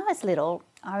 because when I was little,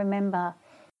 I remember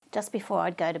just before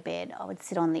I'd go to bed, I would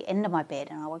sit on the end of my bed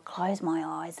and I would close my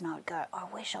eyes and I would go, I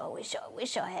wish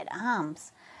I had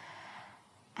arms.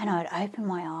 And I'd open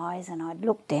my eyes and I'd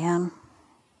look down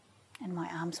and my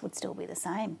arms would still be the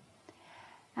same.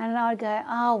 And I'd go,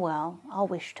 oh, well, I'll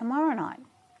wish tomorrow night.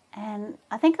 And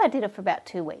I think I did it for about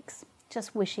 2 weeks,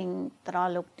 just wishing that I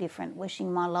looked different,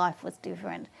 wishing my life was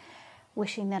different,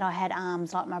 wishing that I had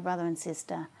arms like my brother and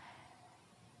sister.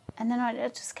 And then I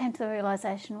just came to the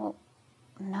realisation, well,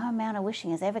 no amount of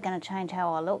wishing is ever going to change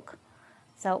how I look.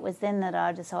 So it was then that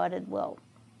I decided, well,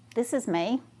 this is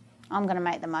me. I'm going to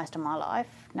make the most of my life,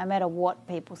 no matter what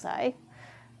people say.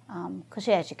 Because,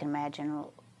 as you can imagine,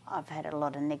 I've had a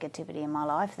lot of negativity in my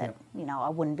life that, I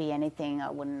wouldn't be anything,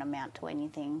 I wouldn't amount to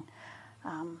anything.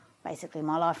 Basically,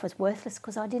 my life was worthless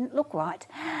because I didn't look right.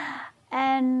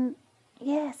 And,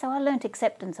 so I learnt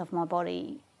acceptance of my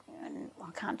body, and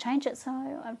I can't change it, so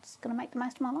I'm just going to make the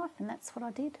most of my life, and that's what I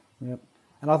did. Yep.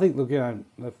 And I think, look,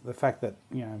 the fact that,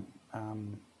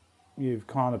 you've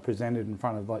kind of presented in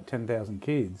front of like 10,000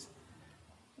 kids,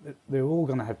 they're all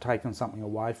going to have taken something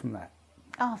away from that.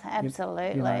 Oh,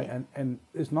 absolutely. And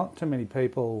there's not too many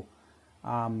people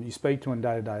you speak to in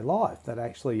day-to-day life that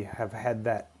actually have had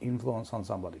that influence on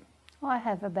somebody? I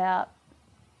have about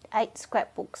 8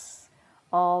 scrapbooks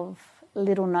of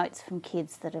little notes from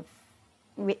kids that have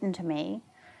written to me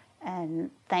and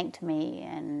thanked me,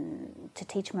 and to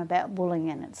teach them about bullying,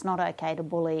 and it's not okay to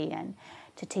bully, and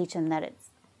to teach them that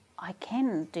I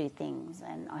can do things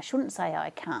and I shouldn't say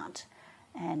I can't,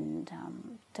 and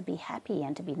to be happy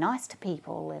and to be nice to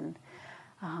people, and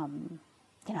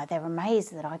they're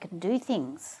amazed that I can do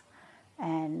things,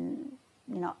 and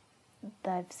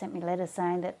they've sent me letters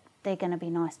saying that they're going to be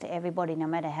nice to everybody no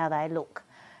matter how they look.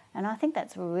 And I think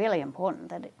that's really important,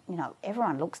 that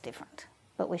everyone looks different,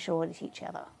 but we should all treat each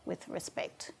other with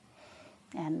respect.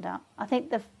 And I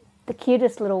think the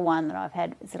cutest little one that I've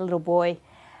had is a little boy,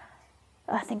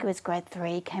 I think it was grade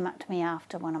 3, came up to me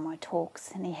after one of my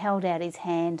talks, and he held out his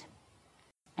hand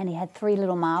and he had 3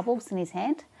 little marbles in his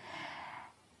hand.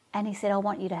 And he said, "I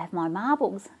want you to have my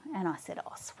marbles." And I said,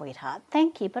 "Oh, sweetheart,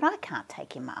 thank you, but I can't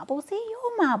take your marbles. They're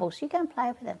your marbles. You go and play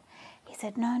with them." He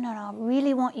said, No, I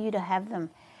really want you to have them."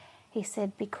 He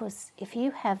said, "Because if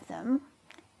you have them,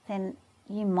 then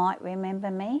you might remember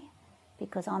me,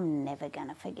 because I'm never going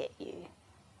to forget you."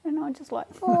 And I'm just like,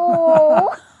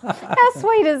 oh, how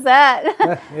sweet is that?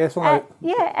 Yes,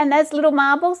 and those little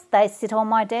marbles, they sit on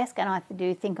my desk, and I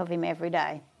do think of him every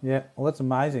day. Yeah, well, that's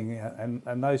amazing. Yeah.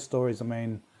 And those stories, I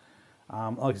mean,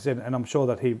 like I said, and I'm sure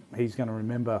that he's going to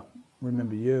remember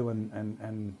you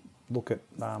and look at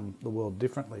the world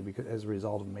differently because as a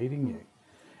result of meeting you.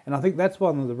 And I think that's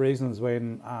one of the reasons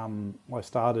when I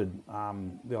started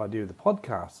the idea of the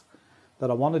podcast,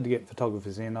 that I wanted to get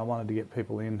photographers in. I wanted to get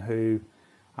people in who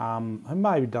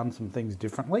maybe done some things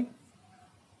differently,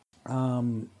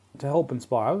 to help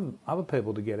inspire other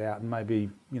people to get out and maybe,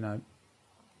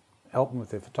 help them with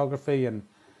their photography and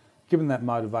give them that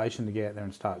motivation to get out there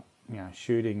and start,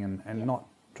 shooting and not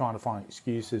trying to find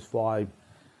excuses why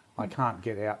I can't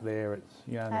get out there. It's,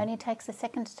 It only takes a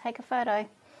second to take a photo.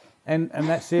 And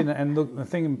that's it. And look, the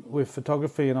thing with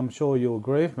photography, and I'm sure you'll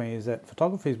agree with me, is that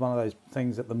photography is one of those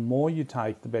things that the more you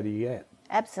take, the better you get.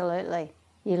 Absolutely.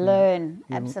 You learn,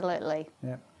 absolutely.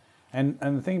 Yeah. And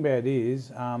the thing about it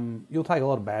is, you'll take a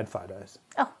lot of bad photos.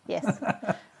 Oh, yes.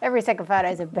 Every second photo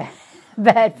is a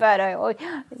bad photo. Or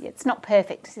it's not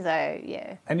perfect, so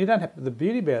yeah. And you don't have, the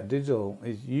beauty about digital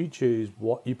is you choose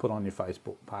what you put on your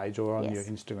Facebook page or on your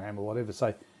Instagram or whatever.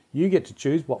 So you get to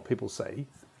choose what people see.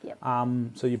 Yep.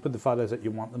 So you put the photos that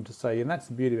you want them to see. And that's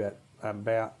the beauty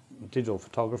about digital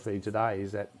photography today,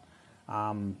 is that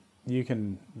you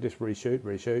can just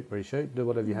reshoot, do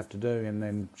whatever you have to do, and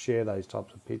then share those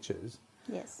types of pictures.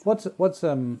 Yes. What's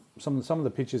some of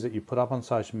the pictures that you put up on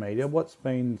social media? What's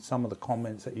been some of the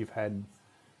comments that you've had?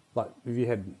 Like, have you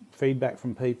had feedback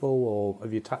from people, or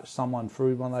have you touched someone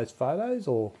through one of those photos,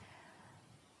 or?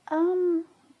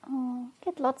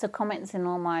 Get lots of comments in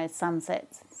all my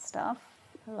sunsets stuff.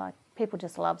 Like, people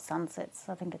just love sunsets.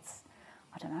 I think it's,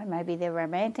 I don't know, maybe they're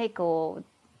romantic, or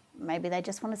maybe they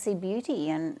just want to see beauty,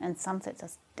 and sunsets are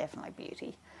definitely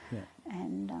beauty. Yeah.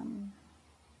 And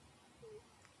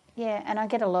and I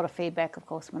get a lot of feedback, of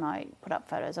course, when I put up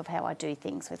photos of how I do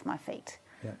things with my feet.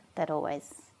 Yeah. That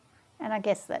always, and I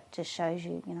guess that just shows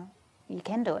you, you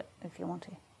can do it if you want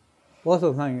to. Well,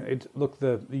 that's the thing. Look,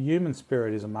 the human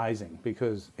spirit is amazing,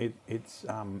 because it's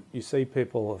you see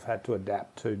people have had to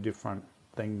adapt to different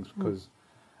things because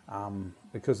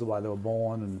of the way they were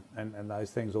born and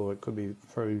those things, or it could be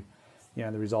through,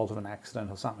 the result of an accident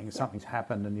or something. Something's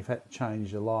happened and you've had to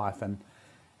change your life.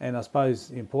 And I suppose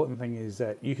the important thing is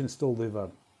that you can still live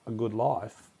a good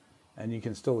life and you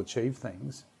can still achieve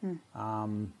things.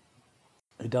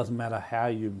 It doesn't matter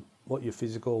what your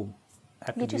physical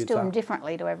attributes You just do them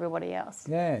differently to everybody else.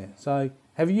 Yeah. So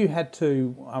have you had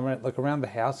to, around the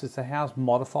house, is the house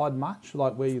modified much,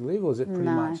 like where you live, or is it pretty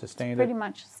much a standard? It's pretty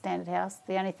much a standard house.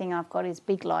 The only thing I've got is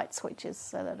big light switches,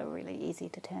 so that are really easy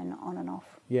to turn on and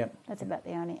off. Yeah. That's about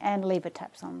the only, and lever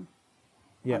taps on.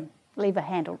 Yeah. Lever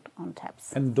handled on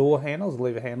taps. And door handles,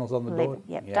 lever handles on the door?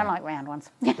 Yep. Yeah. Don't like round ones.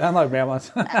 Don't like round ones.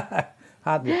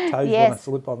 Hard to get toes want to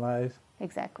slip on those.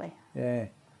 Exactly. Yeah.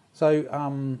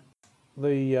 So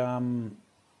we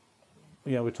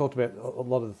talked about a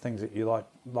lot of the things that you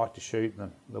like to shoot,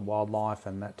 the wildlife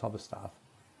and that type of stuff.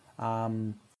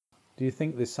 Do you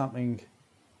think there's something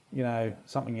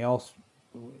else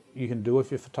you can do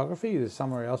with your photography? Is there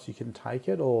somewhere else you can take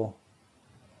it, or?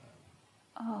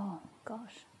 Oh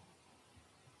gosh.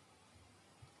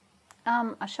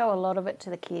 I show a lot of it to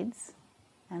the kids,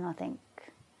 and I think,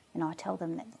 I tell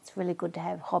them that it's really good to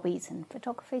have hobbies, and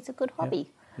photography is a good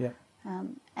hobby. Yeah.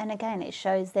 And again, it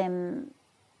shows them,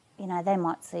 they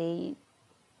might see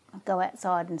go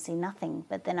outside and see nothing.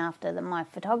 But then after my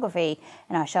photography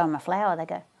and I show them a flower, they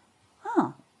go,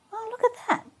 oh, look at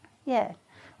that. Yeah.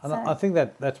 And So I think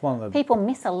that's one of the... people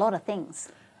miss a lot of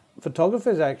things.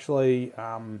 Photographers actually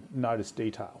notice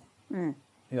detail. Mm.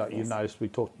 You know, Yes. you noticed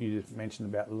you just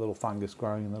mentioned about the little fungus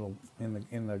growing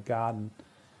in the garden.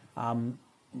 A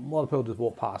lot of people just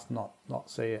walk past and not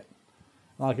see it.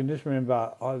 And I can just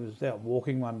remember I was out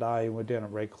walking one day and we're down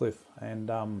at Redcliffe,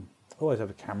 and I always have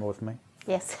a camera with me.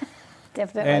 Yes,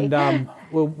 definitely. And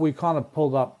we kind of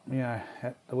pulled up, you know,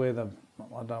 at where I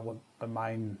don't know what the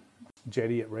main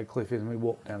jetty at Redcliffe is, and we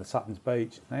walked down to Sutton's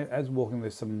Beach. And as walking,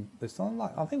 there's something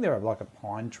like, I think there are like a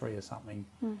pine tree or something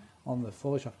on the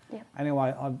foreshore. Yep.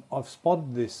 Anyway, I've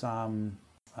spotted this owl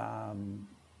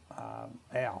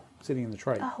sitting in the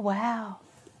tree, Oh, wow.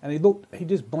 and he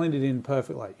just blended in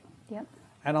perfectly. Yep.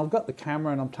 And I've got the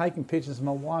camera and I'm taking pictures, and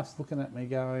my wife's looking at me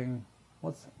going,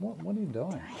 what are you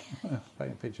doing?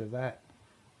 Taking a picture of that.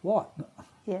 What?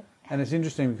 Yeah. And it's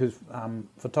interesting because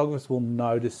photographers will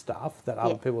notice stuff that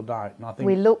other people don't. And I think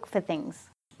We look for things.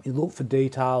 you look for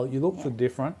detail, you look for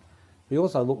different. You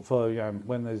also look for, you know,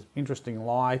 when there's interesting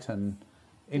light and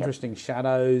interesting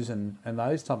shadows and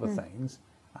those type of things.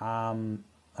 And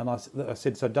I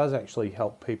said, so it does actually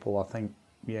help people, I think,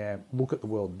 look at the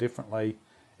world differently.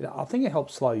 I think it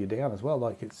helps slow you down as well.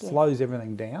 Like it slows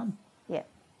everything down. Yeah.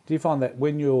 Do you find that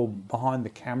when you're behind the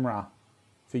camera,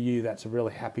 for you, that's a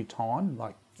really happy time?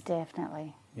 Like,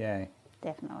 Definitely. yeah,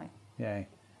 Definitely. yeah.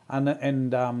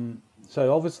 And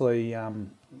so obviously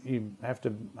you have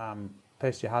to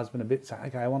pest your husband a bit, say,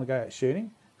 okay, I want to go out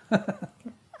shooting.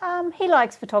 He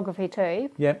likes photography too.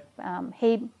 Yep.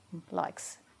 He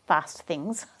likes fast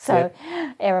things, so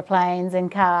aeroplanes and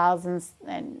cars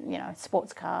and you know,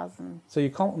 sports cars and. So you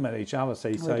complement each other,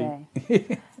 see. So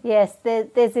Yes,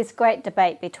 there's this great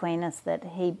debate between us that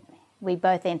we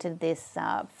both entered this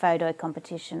photo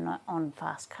competition on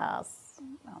fast cars.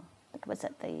 I think it was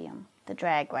at the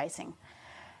drag racing.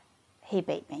 He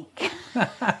beat me.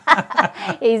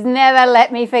 He's never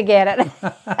let me forget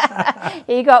it.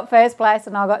 He got first place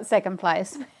and I got second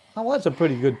place. oh, well, that's a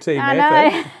pretty good team I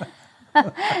effort.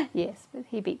 know. Yes, but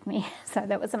he beat me, so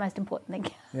that was the most important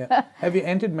thing. Yeah. Have you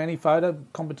entered many photo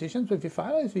competitions with your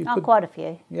photos? Quite a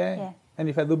few. Yeah. Yeah. And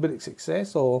you've had a little bit of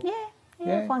success, or?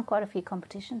 Yeah, I've won quite a few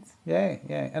competitions. Yeah,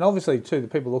 yeah. And obviously, too, the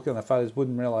people looking at the photos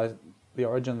wouldn't realise the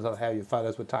origins of how your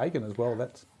photos were taken as well.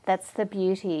 That's the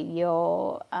beauty.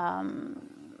 I'm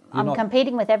not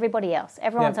competing with everybody else.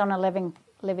 Everyone's on a living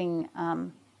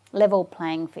level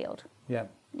playing field. Yeah.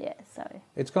 Yeah, so.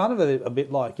 It's kind of a bit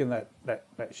like in that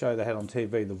show they had on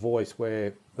TV, The Voice,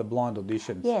 where the blind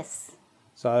auditions. Yes.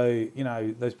 So, you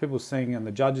know, those people sing and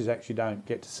the judges actually don't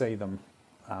get to see them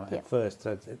at first.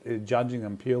 So it's judging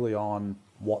them purely on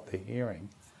what they're hearing.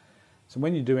 So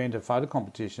when you do enter photo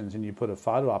competitions and you put a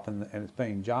photo up and it's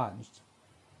being judged,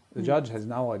 the judge has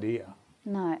no idea.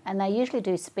 No, and they usually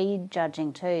do speed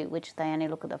judging too, which they only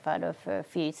look at the photo for a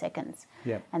few seconds.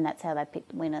 Yeah. And that's how they pick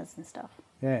the winners and stuff.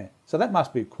 Yeah. So that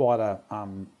must be quite a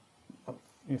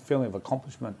feeling of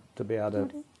accomplishment to be able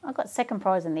to... I got second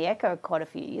prize in the Echo quite a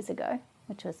few years ago,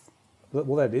 which was...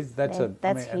 Well,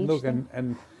 that's huge. Look,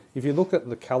 and if you look at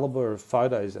the calibre of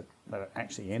photos that are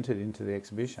actually entered into the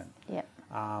exhibition,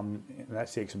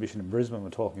 that's the exhibition in Brisbane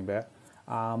we're talking about,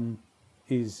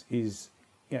 is it's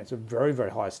a very,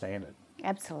 very high standard.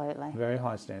 Absolutely. Very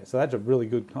high standard. So that's a really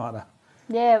good kind of...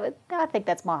 Yeah, I think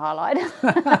that's my highlight.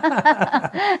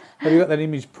 Have you got that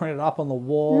image printed up on the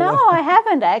wall? No, I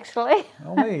haven't actually.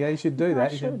 Oh, there you go. You should do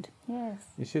that. I should, yes.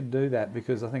 You should do that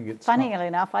because I think it's... Funnily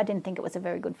enough, I didn't think it was a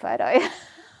very good photo.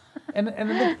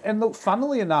 And look,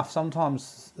 funnily enough,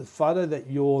 sometimes the photo that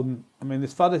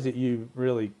there's photos that you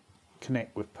really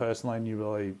connect with personally and you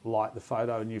really like the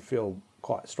photo and you feel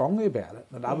quite strongly about it,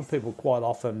 but other people quite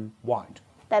often won't.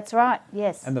 That's right,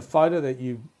 yes. And the photo that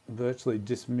you virtually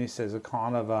dismiss as a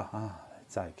kind of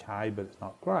it's okay, but it's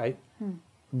not great,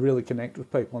 really connect with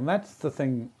people. And that's the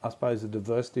thing, I suppose, the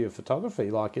diversity of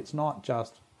photography. Like, it's not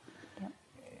just...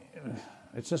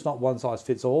 It's just not one size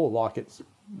fits all. Like, it's...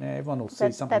 everyone will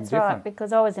see something different. That's right,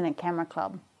 because I was in a camera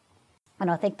club and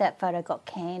I think that photo got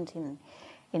canned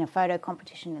in a photo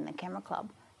competition in the camera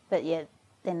club. But yet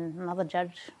then another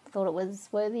judge thought it was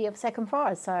worthy of second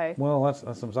prize. So well, that's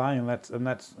what I'm saying,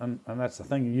 and that's the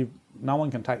thing. No one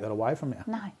can take that away from you.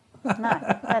 No,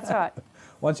 that's right.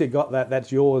 Once you got that,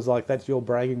 that's yours. Like, that's your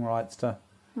bragging rights to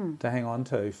hang on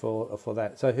to for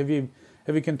that. So have you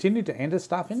continued to enter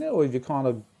stuff in it, or have you kind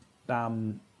of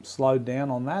slowed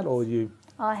down on that, or you?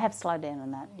 I have slowed down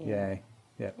on that.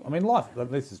 Yeah. I mean, life.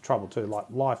 This is trouble too. Like,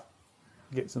 life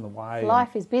gets in the way.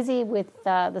 Life is busy with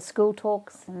the school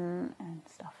talks and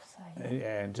stuff. So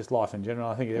And just life in general.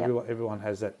 I think everyone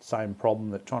has that same problem,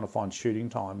 that trying to find shooting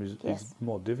time is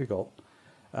more difficult.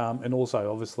 And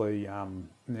also, obviously,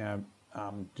 do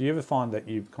you ever find that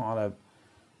you kind of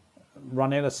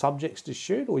run out of subjects to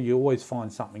shoot, or you always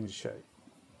find something to shoot?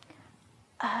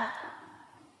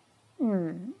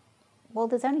 Well,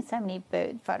 there's only so many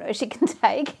bird photos you can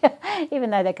take, even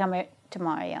though they come to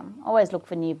my. I always look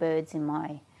for new birds in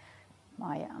my.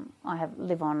 I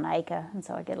live on an acre, and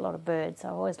so I get a lot of birds. So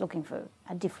I'm always looking for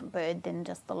a different bird than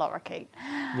just the lorikeet.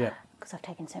 Yeah. Because I've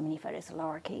taken so many photos of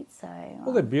lorikeets. So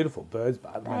Well, they're beautiful birds,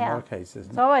 but they are. lorikeets,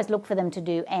 isn't So I always look for them to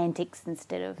do antics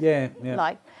instead of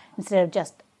instead of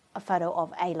just a photo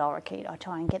of a lorikeet. I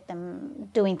try and get them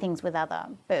doing things with other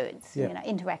birds. Yeah.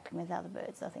 Interacting with other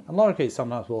birds. I think. And lorikeets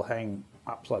sometimes will hang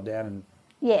upside down and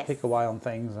pick away on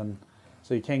things, and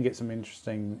so you can get some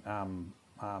interesting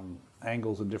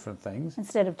angles and different things.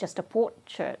 Instead of just a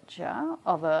portrait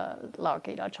of a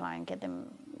lorikeet, I try and get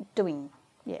them doing,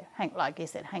 like you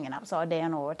said, hanging upside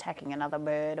down or attacking another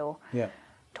bird or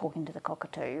talking to the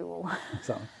cockatoo. Or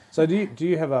So do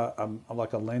you have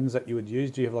a lens that you would use?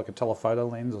 Do you have like a telephoto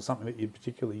lens or something that you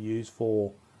particularly use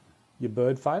for your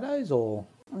bird photos, or?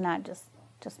 No,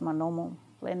 just my normal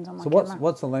lens on my camera. camera.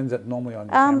 What's the lens that normally on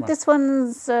your camera? This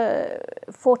one's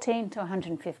 14 to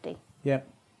 150. Yeah.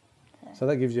 So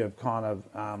that gives you a kind of,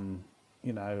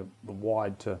 the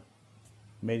wide to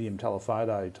medium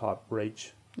telephoto type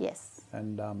reach. Yes.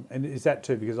 And is that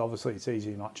too, because obviously it's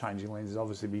easy not changing lenses.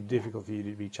 Obviously it'd be difficult for you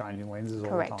to be changing lenses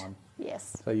all the time.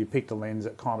 Yes. So you picked a lens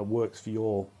that kind of works for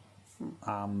your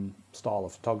style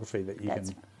of photography that you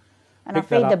can. And I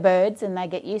feed the birds and they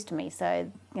get used to me,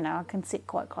 so I can sit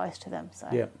quite close to them. So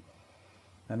yeah.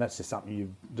 And that's just something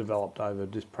you've developed over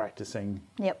just practicing.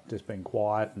 Yep. Just being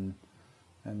quiet and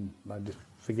they just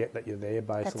forget that you're there,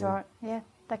 basically. That's right. Yeah,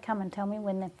 they come and tell me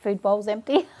when the food bowl's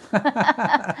empty.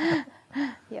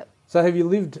 Yep. So have you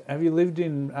lived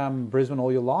in Brisbane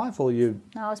all your life, or you?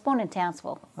 No, I was born in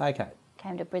Townsville. Okay.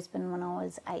 Came to Brisbane when I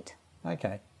was 8.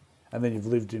 Okay, and then you've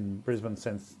lived in Brisbane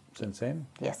since then.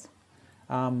 Yes.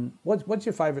 What's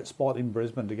your favourite spot in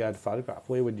Brisbane to go to photograph?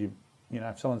 Where would you,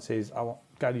 if someone says, "I want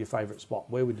go to your favourite spot,"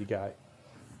 where would you go?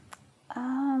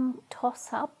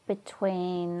 Toss up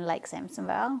between Lake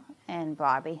Samsonvale and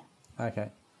Bribie.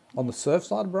 Okay. On the surf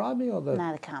side of Bribie, or the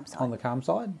calm side. On the calm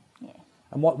side. Yeah.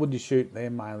 And what would you shoot there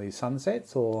mainly?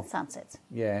 Sunsets or? Sunsets.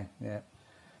 Yeah.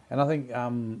 And I think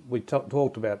we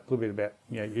talked about a little bit about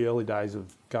your early days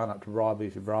of going up to Bribie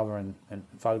with your brother and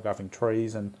photographing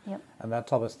trees and that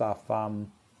type of stuff.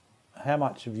 How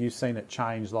much have you seen it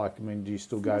change? Like, I mean, do you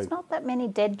still go? There's not that many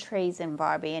dead trees in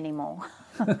Bribie anymore.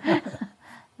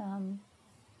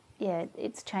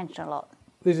 It's changed a lot.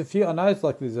 There's a few. I noticed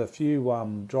there's a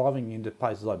few driving into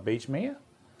places like Beachmere.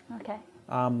 Okay.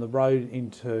 The road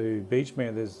into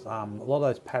Beachmere, there's a lot of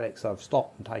those paddocks I've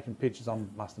stopped and taken pictures. I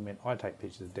must admit, I take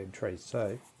pictures of dead trees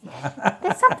too.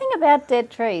 There's something about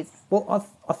dead trees. Well,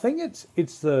 I think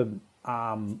it's the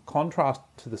contrast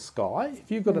to the sky. If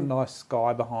you've got a nice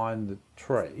sky behind the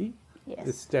tree,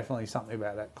 it's definitely something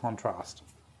about that contrast.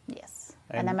 Yes.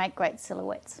 And they make great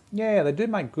silhouettes. Yeah, they do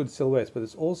make good silhouettes, but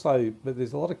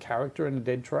there's a lot of character in a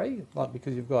dead tree,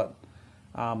 because you've got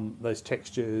those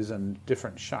textures and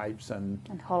different shapes and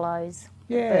hollows.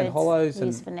 Yeah, and hollows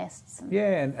used for nests.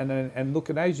 And look,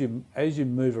 and as you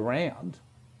move around,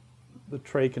 the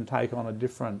tree can take on a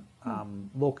different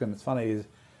look. And it's funny is,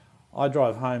 I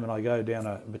drive home and I go down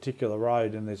a particular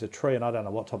road and there's a tree, and I don't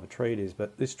know what type of tree it is,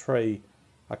 but this tree,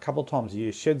 a couple of times a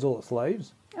year, sheds all its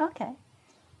leaves. Okay.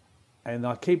 And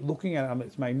I keep looking at it, and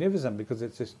it's magnificent because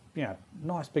it's this,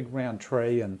 nice big round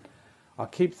tree, and I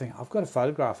keep thinking, I've got to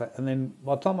photograph it. And then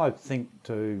by the time I think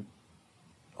to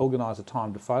organise a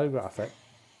time to photograph it,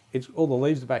 it's all the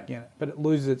leaves are back in it, but it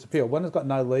loses its appeal. When it's got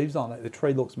no leaves on it, the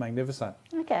tree looks magnificent.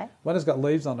 Okay. When it's got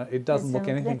leaves on it, it doesn't look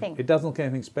anything. It doesn't look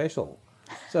anything special.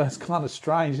 So it's kind of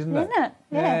strange, isn't it? Isn't it?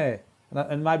 Yeah.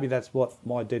 And maybe that's what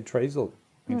my dead trees look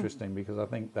interesting, because I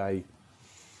think they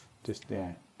just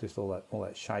all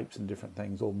that shapes and different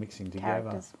things all mixing together.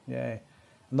 Characters. Yeah.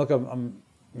 And look,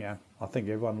 I think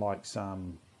everyone likes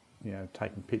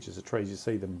taking pictures of trees. You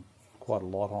see them quite a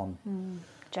lot on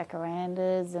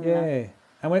jacarandas and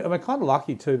and we're kind of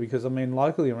lucky too, because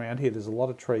locally around here there's a lot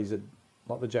of trees that,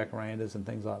 like the jacarandas and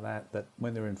things like that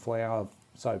when they're in flower,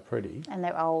 so pretty. And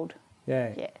they're old.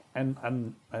 Yeah. Yeah.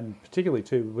 And particularly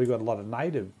too, we've got a lot of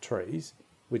native trees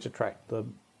which attract the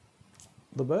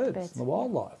birds and the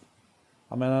wildlife.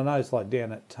 I know it's like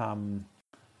down at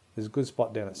there's a good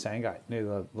spot down at Sandgate, near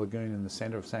the lagoon in the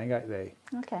centre of Sandgate there.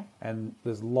 Okay. And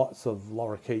there's lots of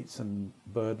lorikeets and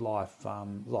bird life, a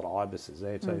lot of ibises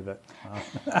there too. But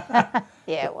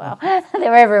Yeah, well,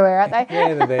 they're everywhere, aren't they?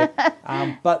 yeah, they're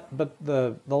there. But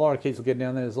the lorikeets will get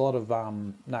down there. There's a lot of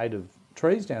native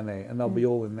trees down there, and they'll be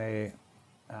all in there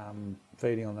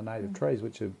feeding on the native trees,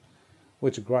 which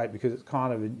are great because it's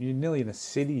kind of you're nearly in a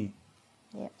city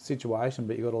Yep. situation,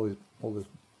 but you've got all this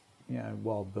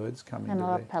wild birds coming And into a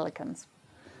lot there. of pelicans.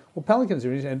 Well, pelicans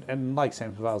are interesting, and Lake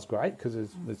Samson Vale's great because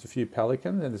there's a few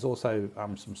pelicans, and there's also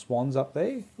some swans up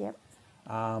there. Yep.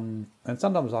 And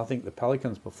sometimes I think the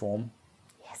pelicans perform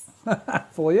Yes,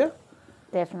 for you.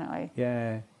 definitely.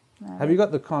 Yeah. No, Have you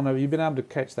got you've been able to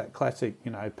catch that classic,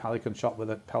 pelican shot with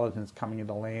the pelicans coming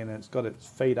into land and it's got its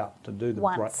feet up to do the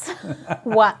once.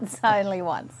 Once, only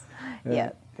once.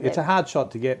 Yeah. It's a hard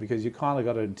shot to get because you kind of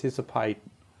got to anticipate,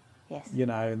 Yes.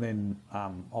 and then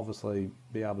obviously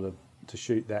be able to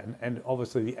shoot that. And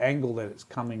obviously the angle that it's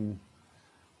coming,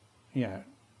 that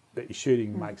you're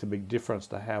shooting makes a big difference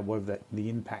to whether the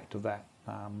impact of that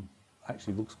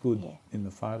actually looks good in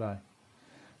the photo.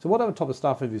 So what other type of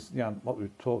stuff have you, what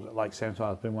we've talked at Lake Samson Vale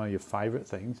has been one of your favourite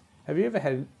things. Have you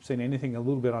ever seen anything a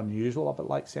little bit unusual up at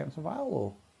Lake Samson Vale,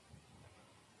 or?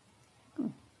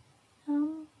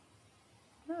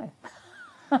 No.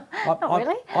 Not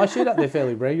really. I shoot up there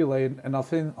fairly regularly, and I've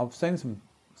seen some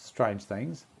strange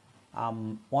things.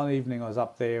 One evening I was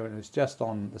up there, and it was just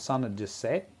the sun had just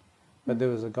set, but there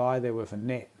was a guy there with a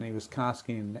net, and he was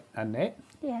casting a net,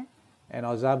 Yeah. and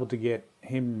I was able to get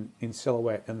him in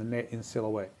silhouette and the net in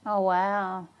silhouette. Oh,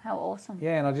 wow. How awesome.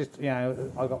 Yeah, and I just,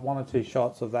 I got one or two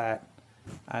shots of that.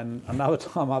 And another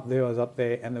time up there, I was up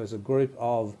there and there was a group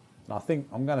of, and I think,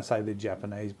 I'm going to say they're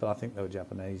Japanese, but I think they were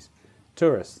Japanese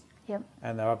tourists. Yep.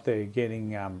 And they're up there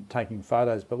taking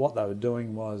photos. But what they were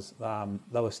doing was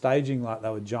they were staging like they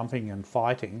were jumping and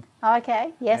fighting.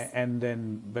 Okay, yes.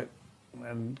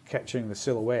 And capturing the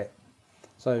silhouette.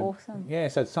 So, Awesome. Yeah,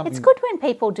 so it's something. It's good when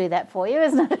people do that for you,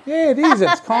 isn't it? Yeah, it is.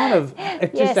 It's kind of, it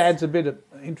Yes. just adds a bit of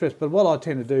interest. But what I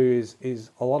tend to do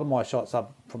is a lot of my shots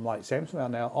up from Lake Samson Vale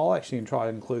now, I'll actually try to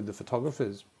include the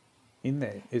photographers in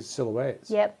there, is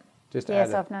silhouettes. Yep. Just to Yes,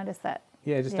 add I've noticed that.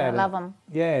 I love them.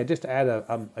 Yeah, just to add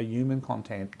a human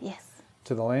content Yes.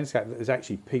 to the landscape. There's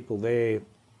actually people there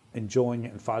enjoying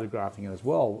it and photographing it as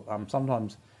well.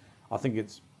 Sometimes I think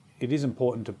it is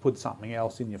important to put something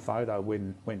else in your photo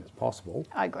when it's possible.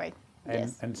 I agree.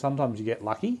 Yes. And sometimes you get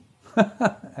lucky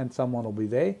and someone will be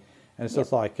there. And it's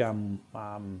just like on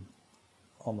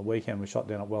the weekend we shot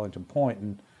down at Wellington Point,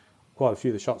 and quite a few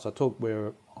of the shots I took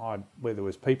where there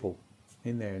was people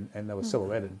in there and they were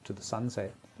silhouetted to the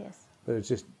sunset. Yes. But it's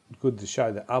just good to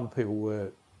show that other people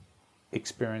were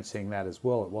experiencing that as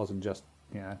well. It wasn't just,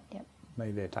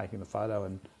 me there taking the photo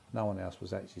and no one else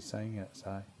was actually seeing it.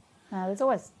 So No, it's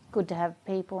always good to have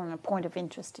people and a point of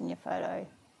interest in your photo.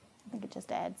 I think it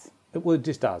just adds. it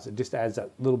just does. It just adds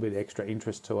that little bit extra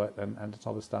interest to it and the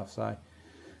type of stuff. So,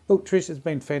 look, Trish, it's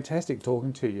been fantastic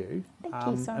talking to you. Thank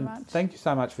you so and much. Thank you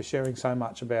so much for sharing so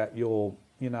much about your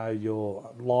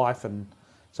life and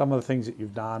some of the things that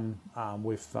you've done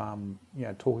with,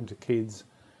 talking to kids,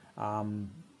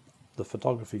 the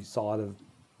photography side of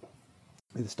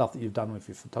the stuff that you've done with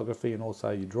your photography and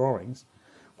also your drawings.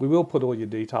 We will put all your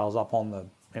details up on the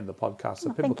end of the podcast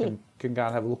so people can go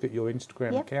and have a look at your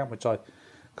Instagram account, which I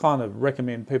kind of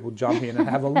recommend people jump in and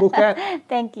have a look at.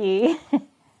 Thank you.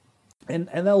 And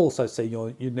they'll also see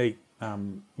your unique,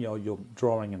 your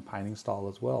drawing and painting style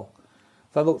as well.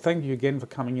 So look, thank you again for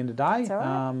coming in today. That's all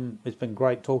right. It's been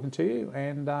great talking to you,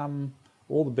 and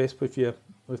all the best with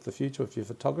the future with your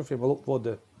photography. And we'll look forward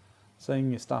to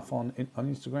seeing your stuff on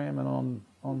Instagram and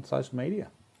on social media.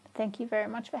 Thank you very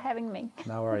much for having me.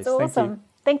 No worries. It's awesome.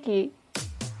 Thank you.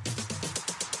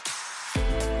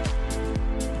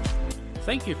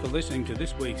 Thank you for listening to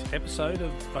this week's episode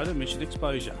of Photo Mission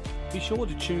Exposure. Be sure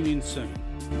to tune in soon.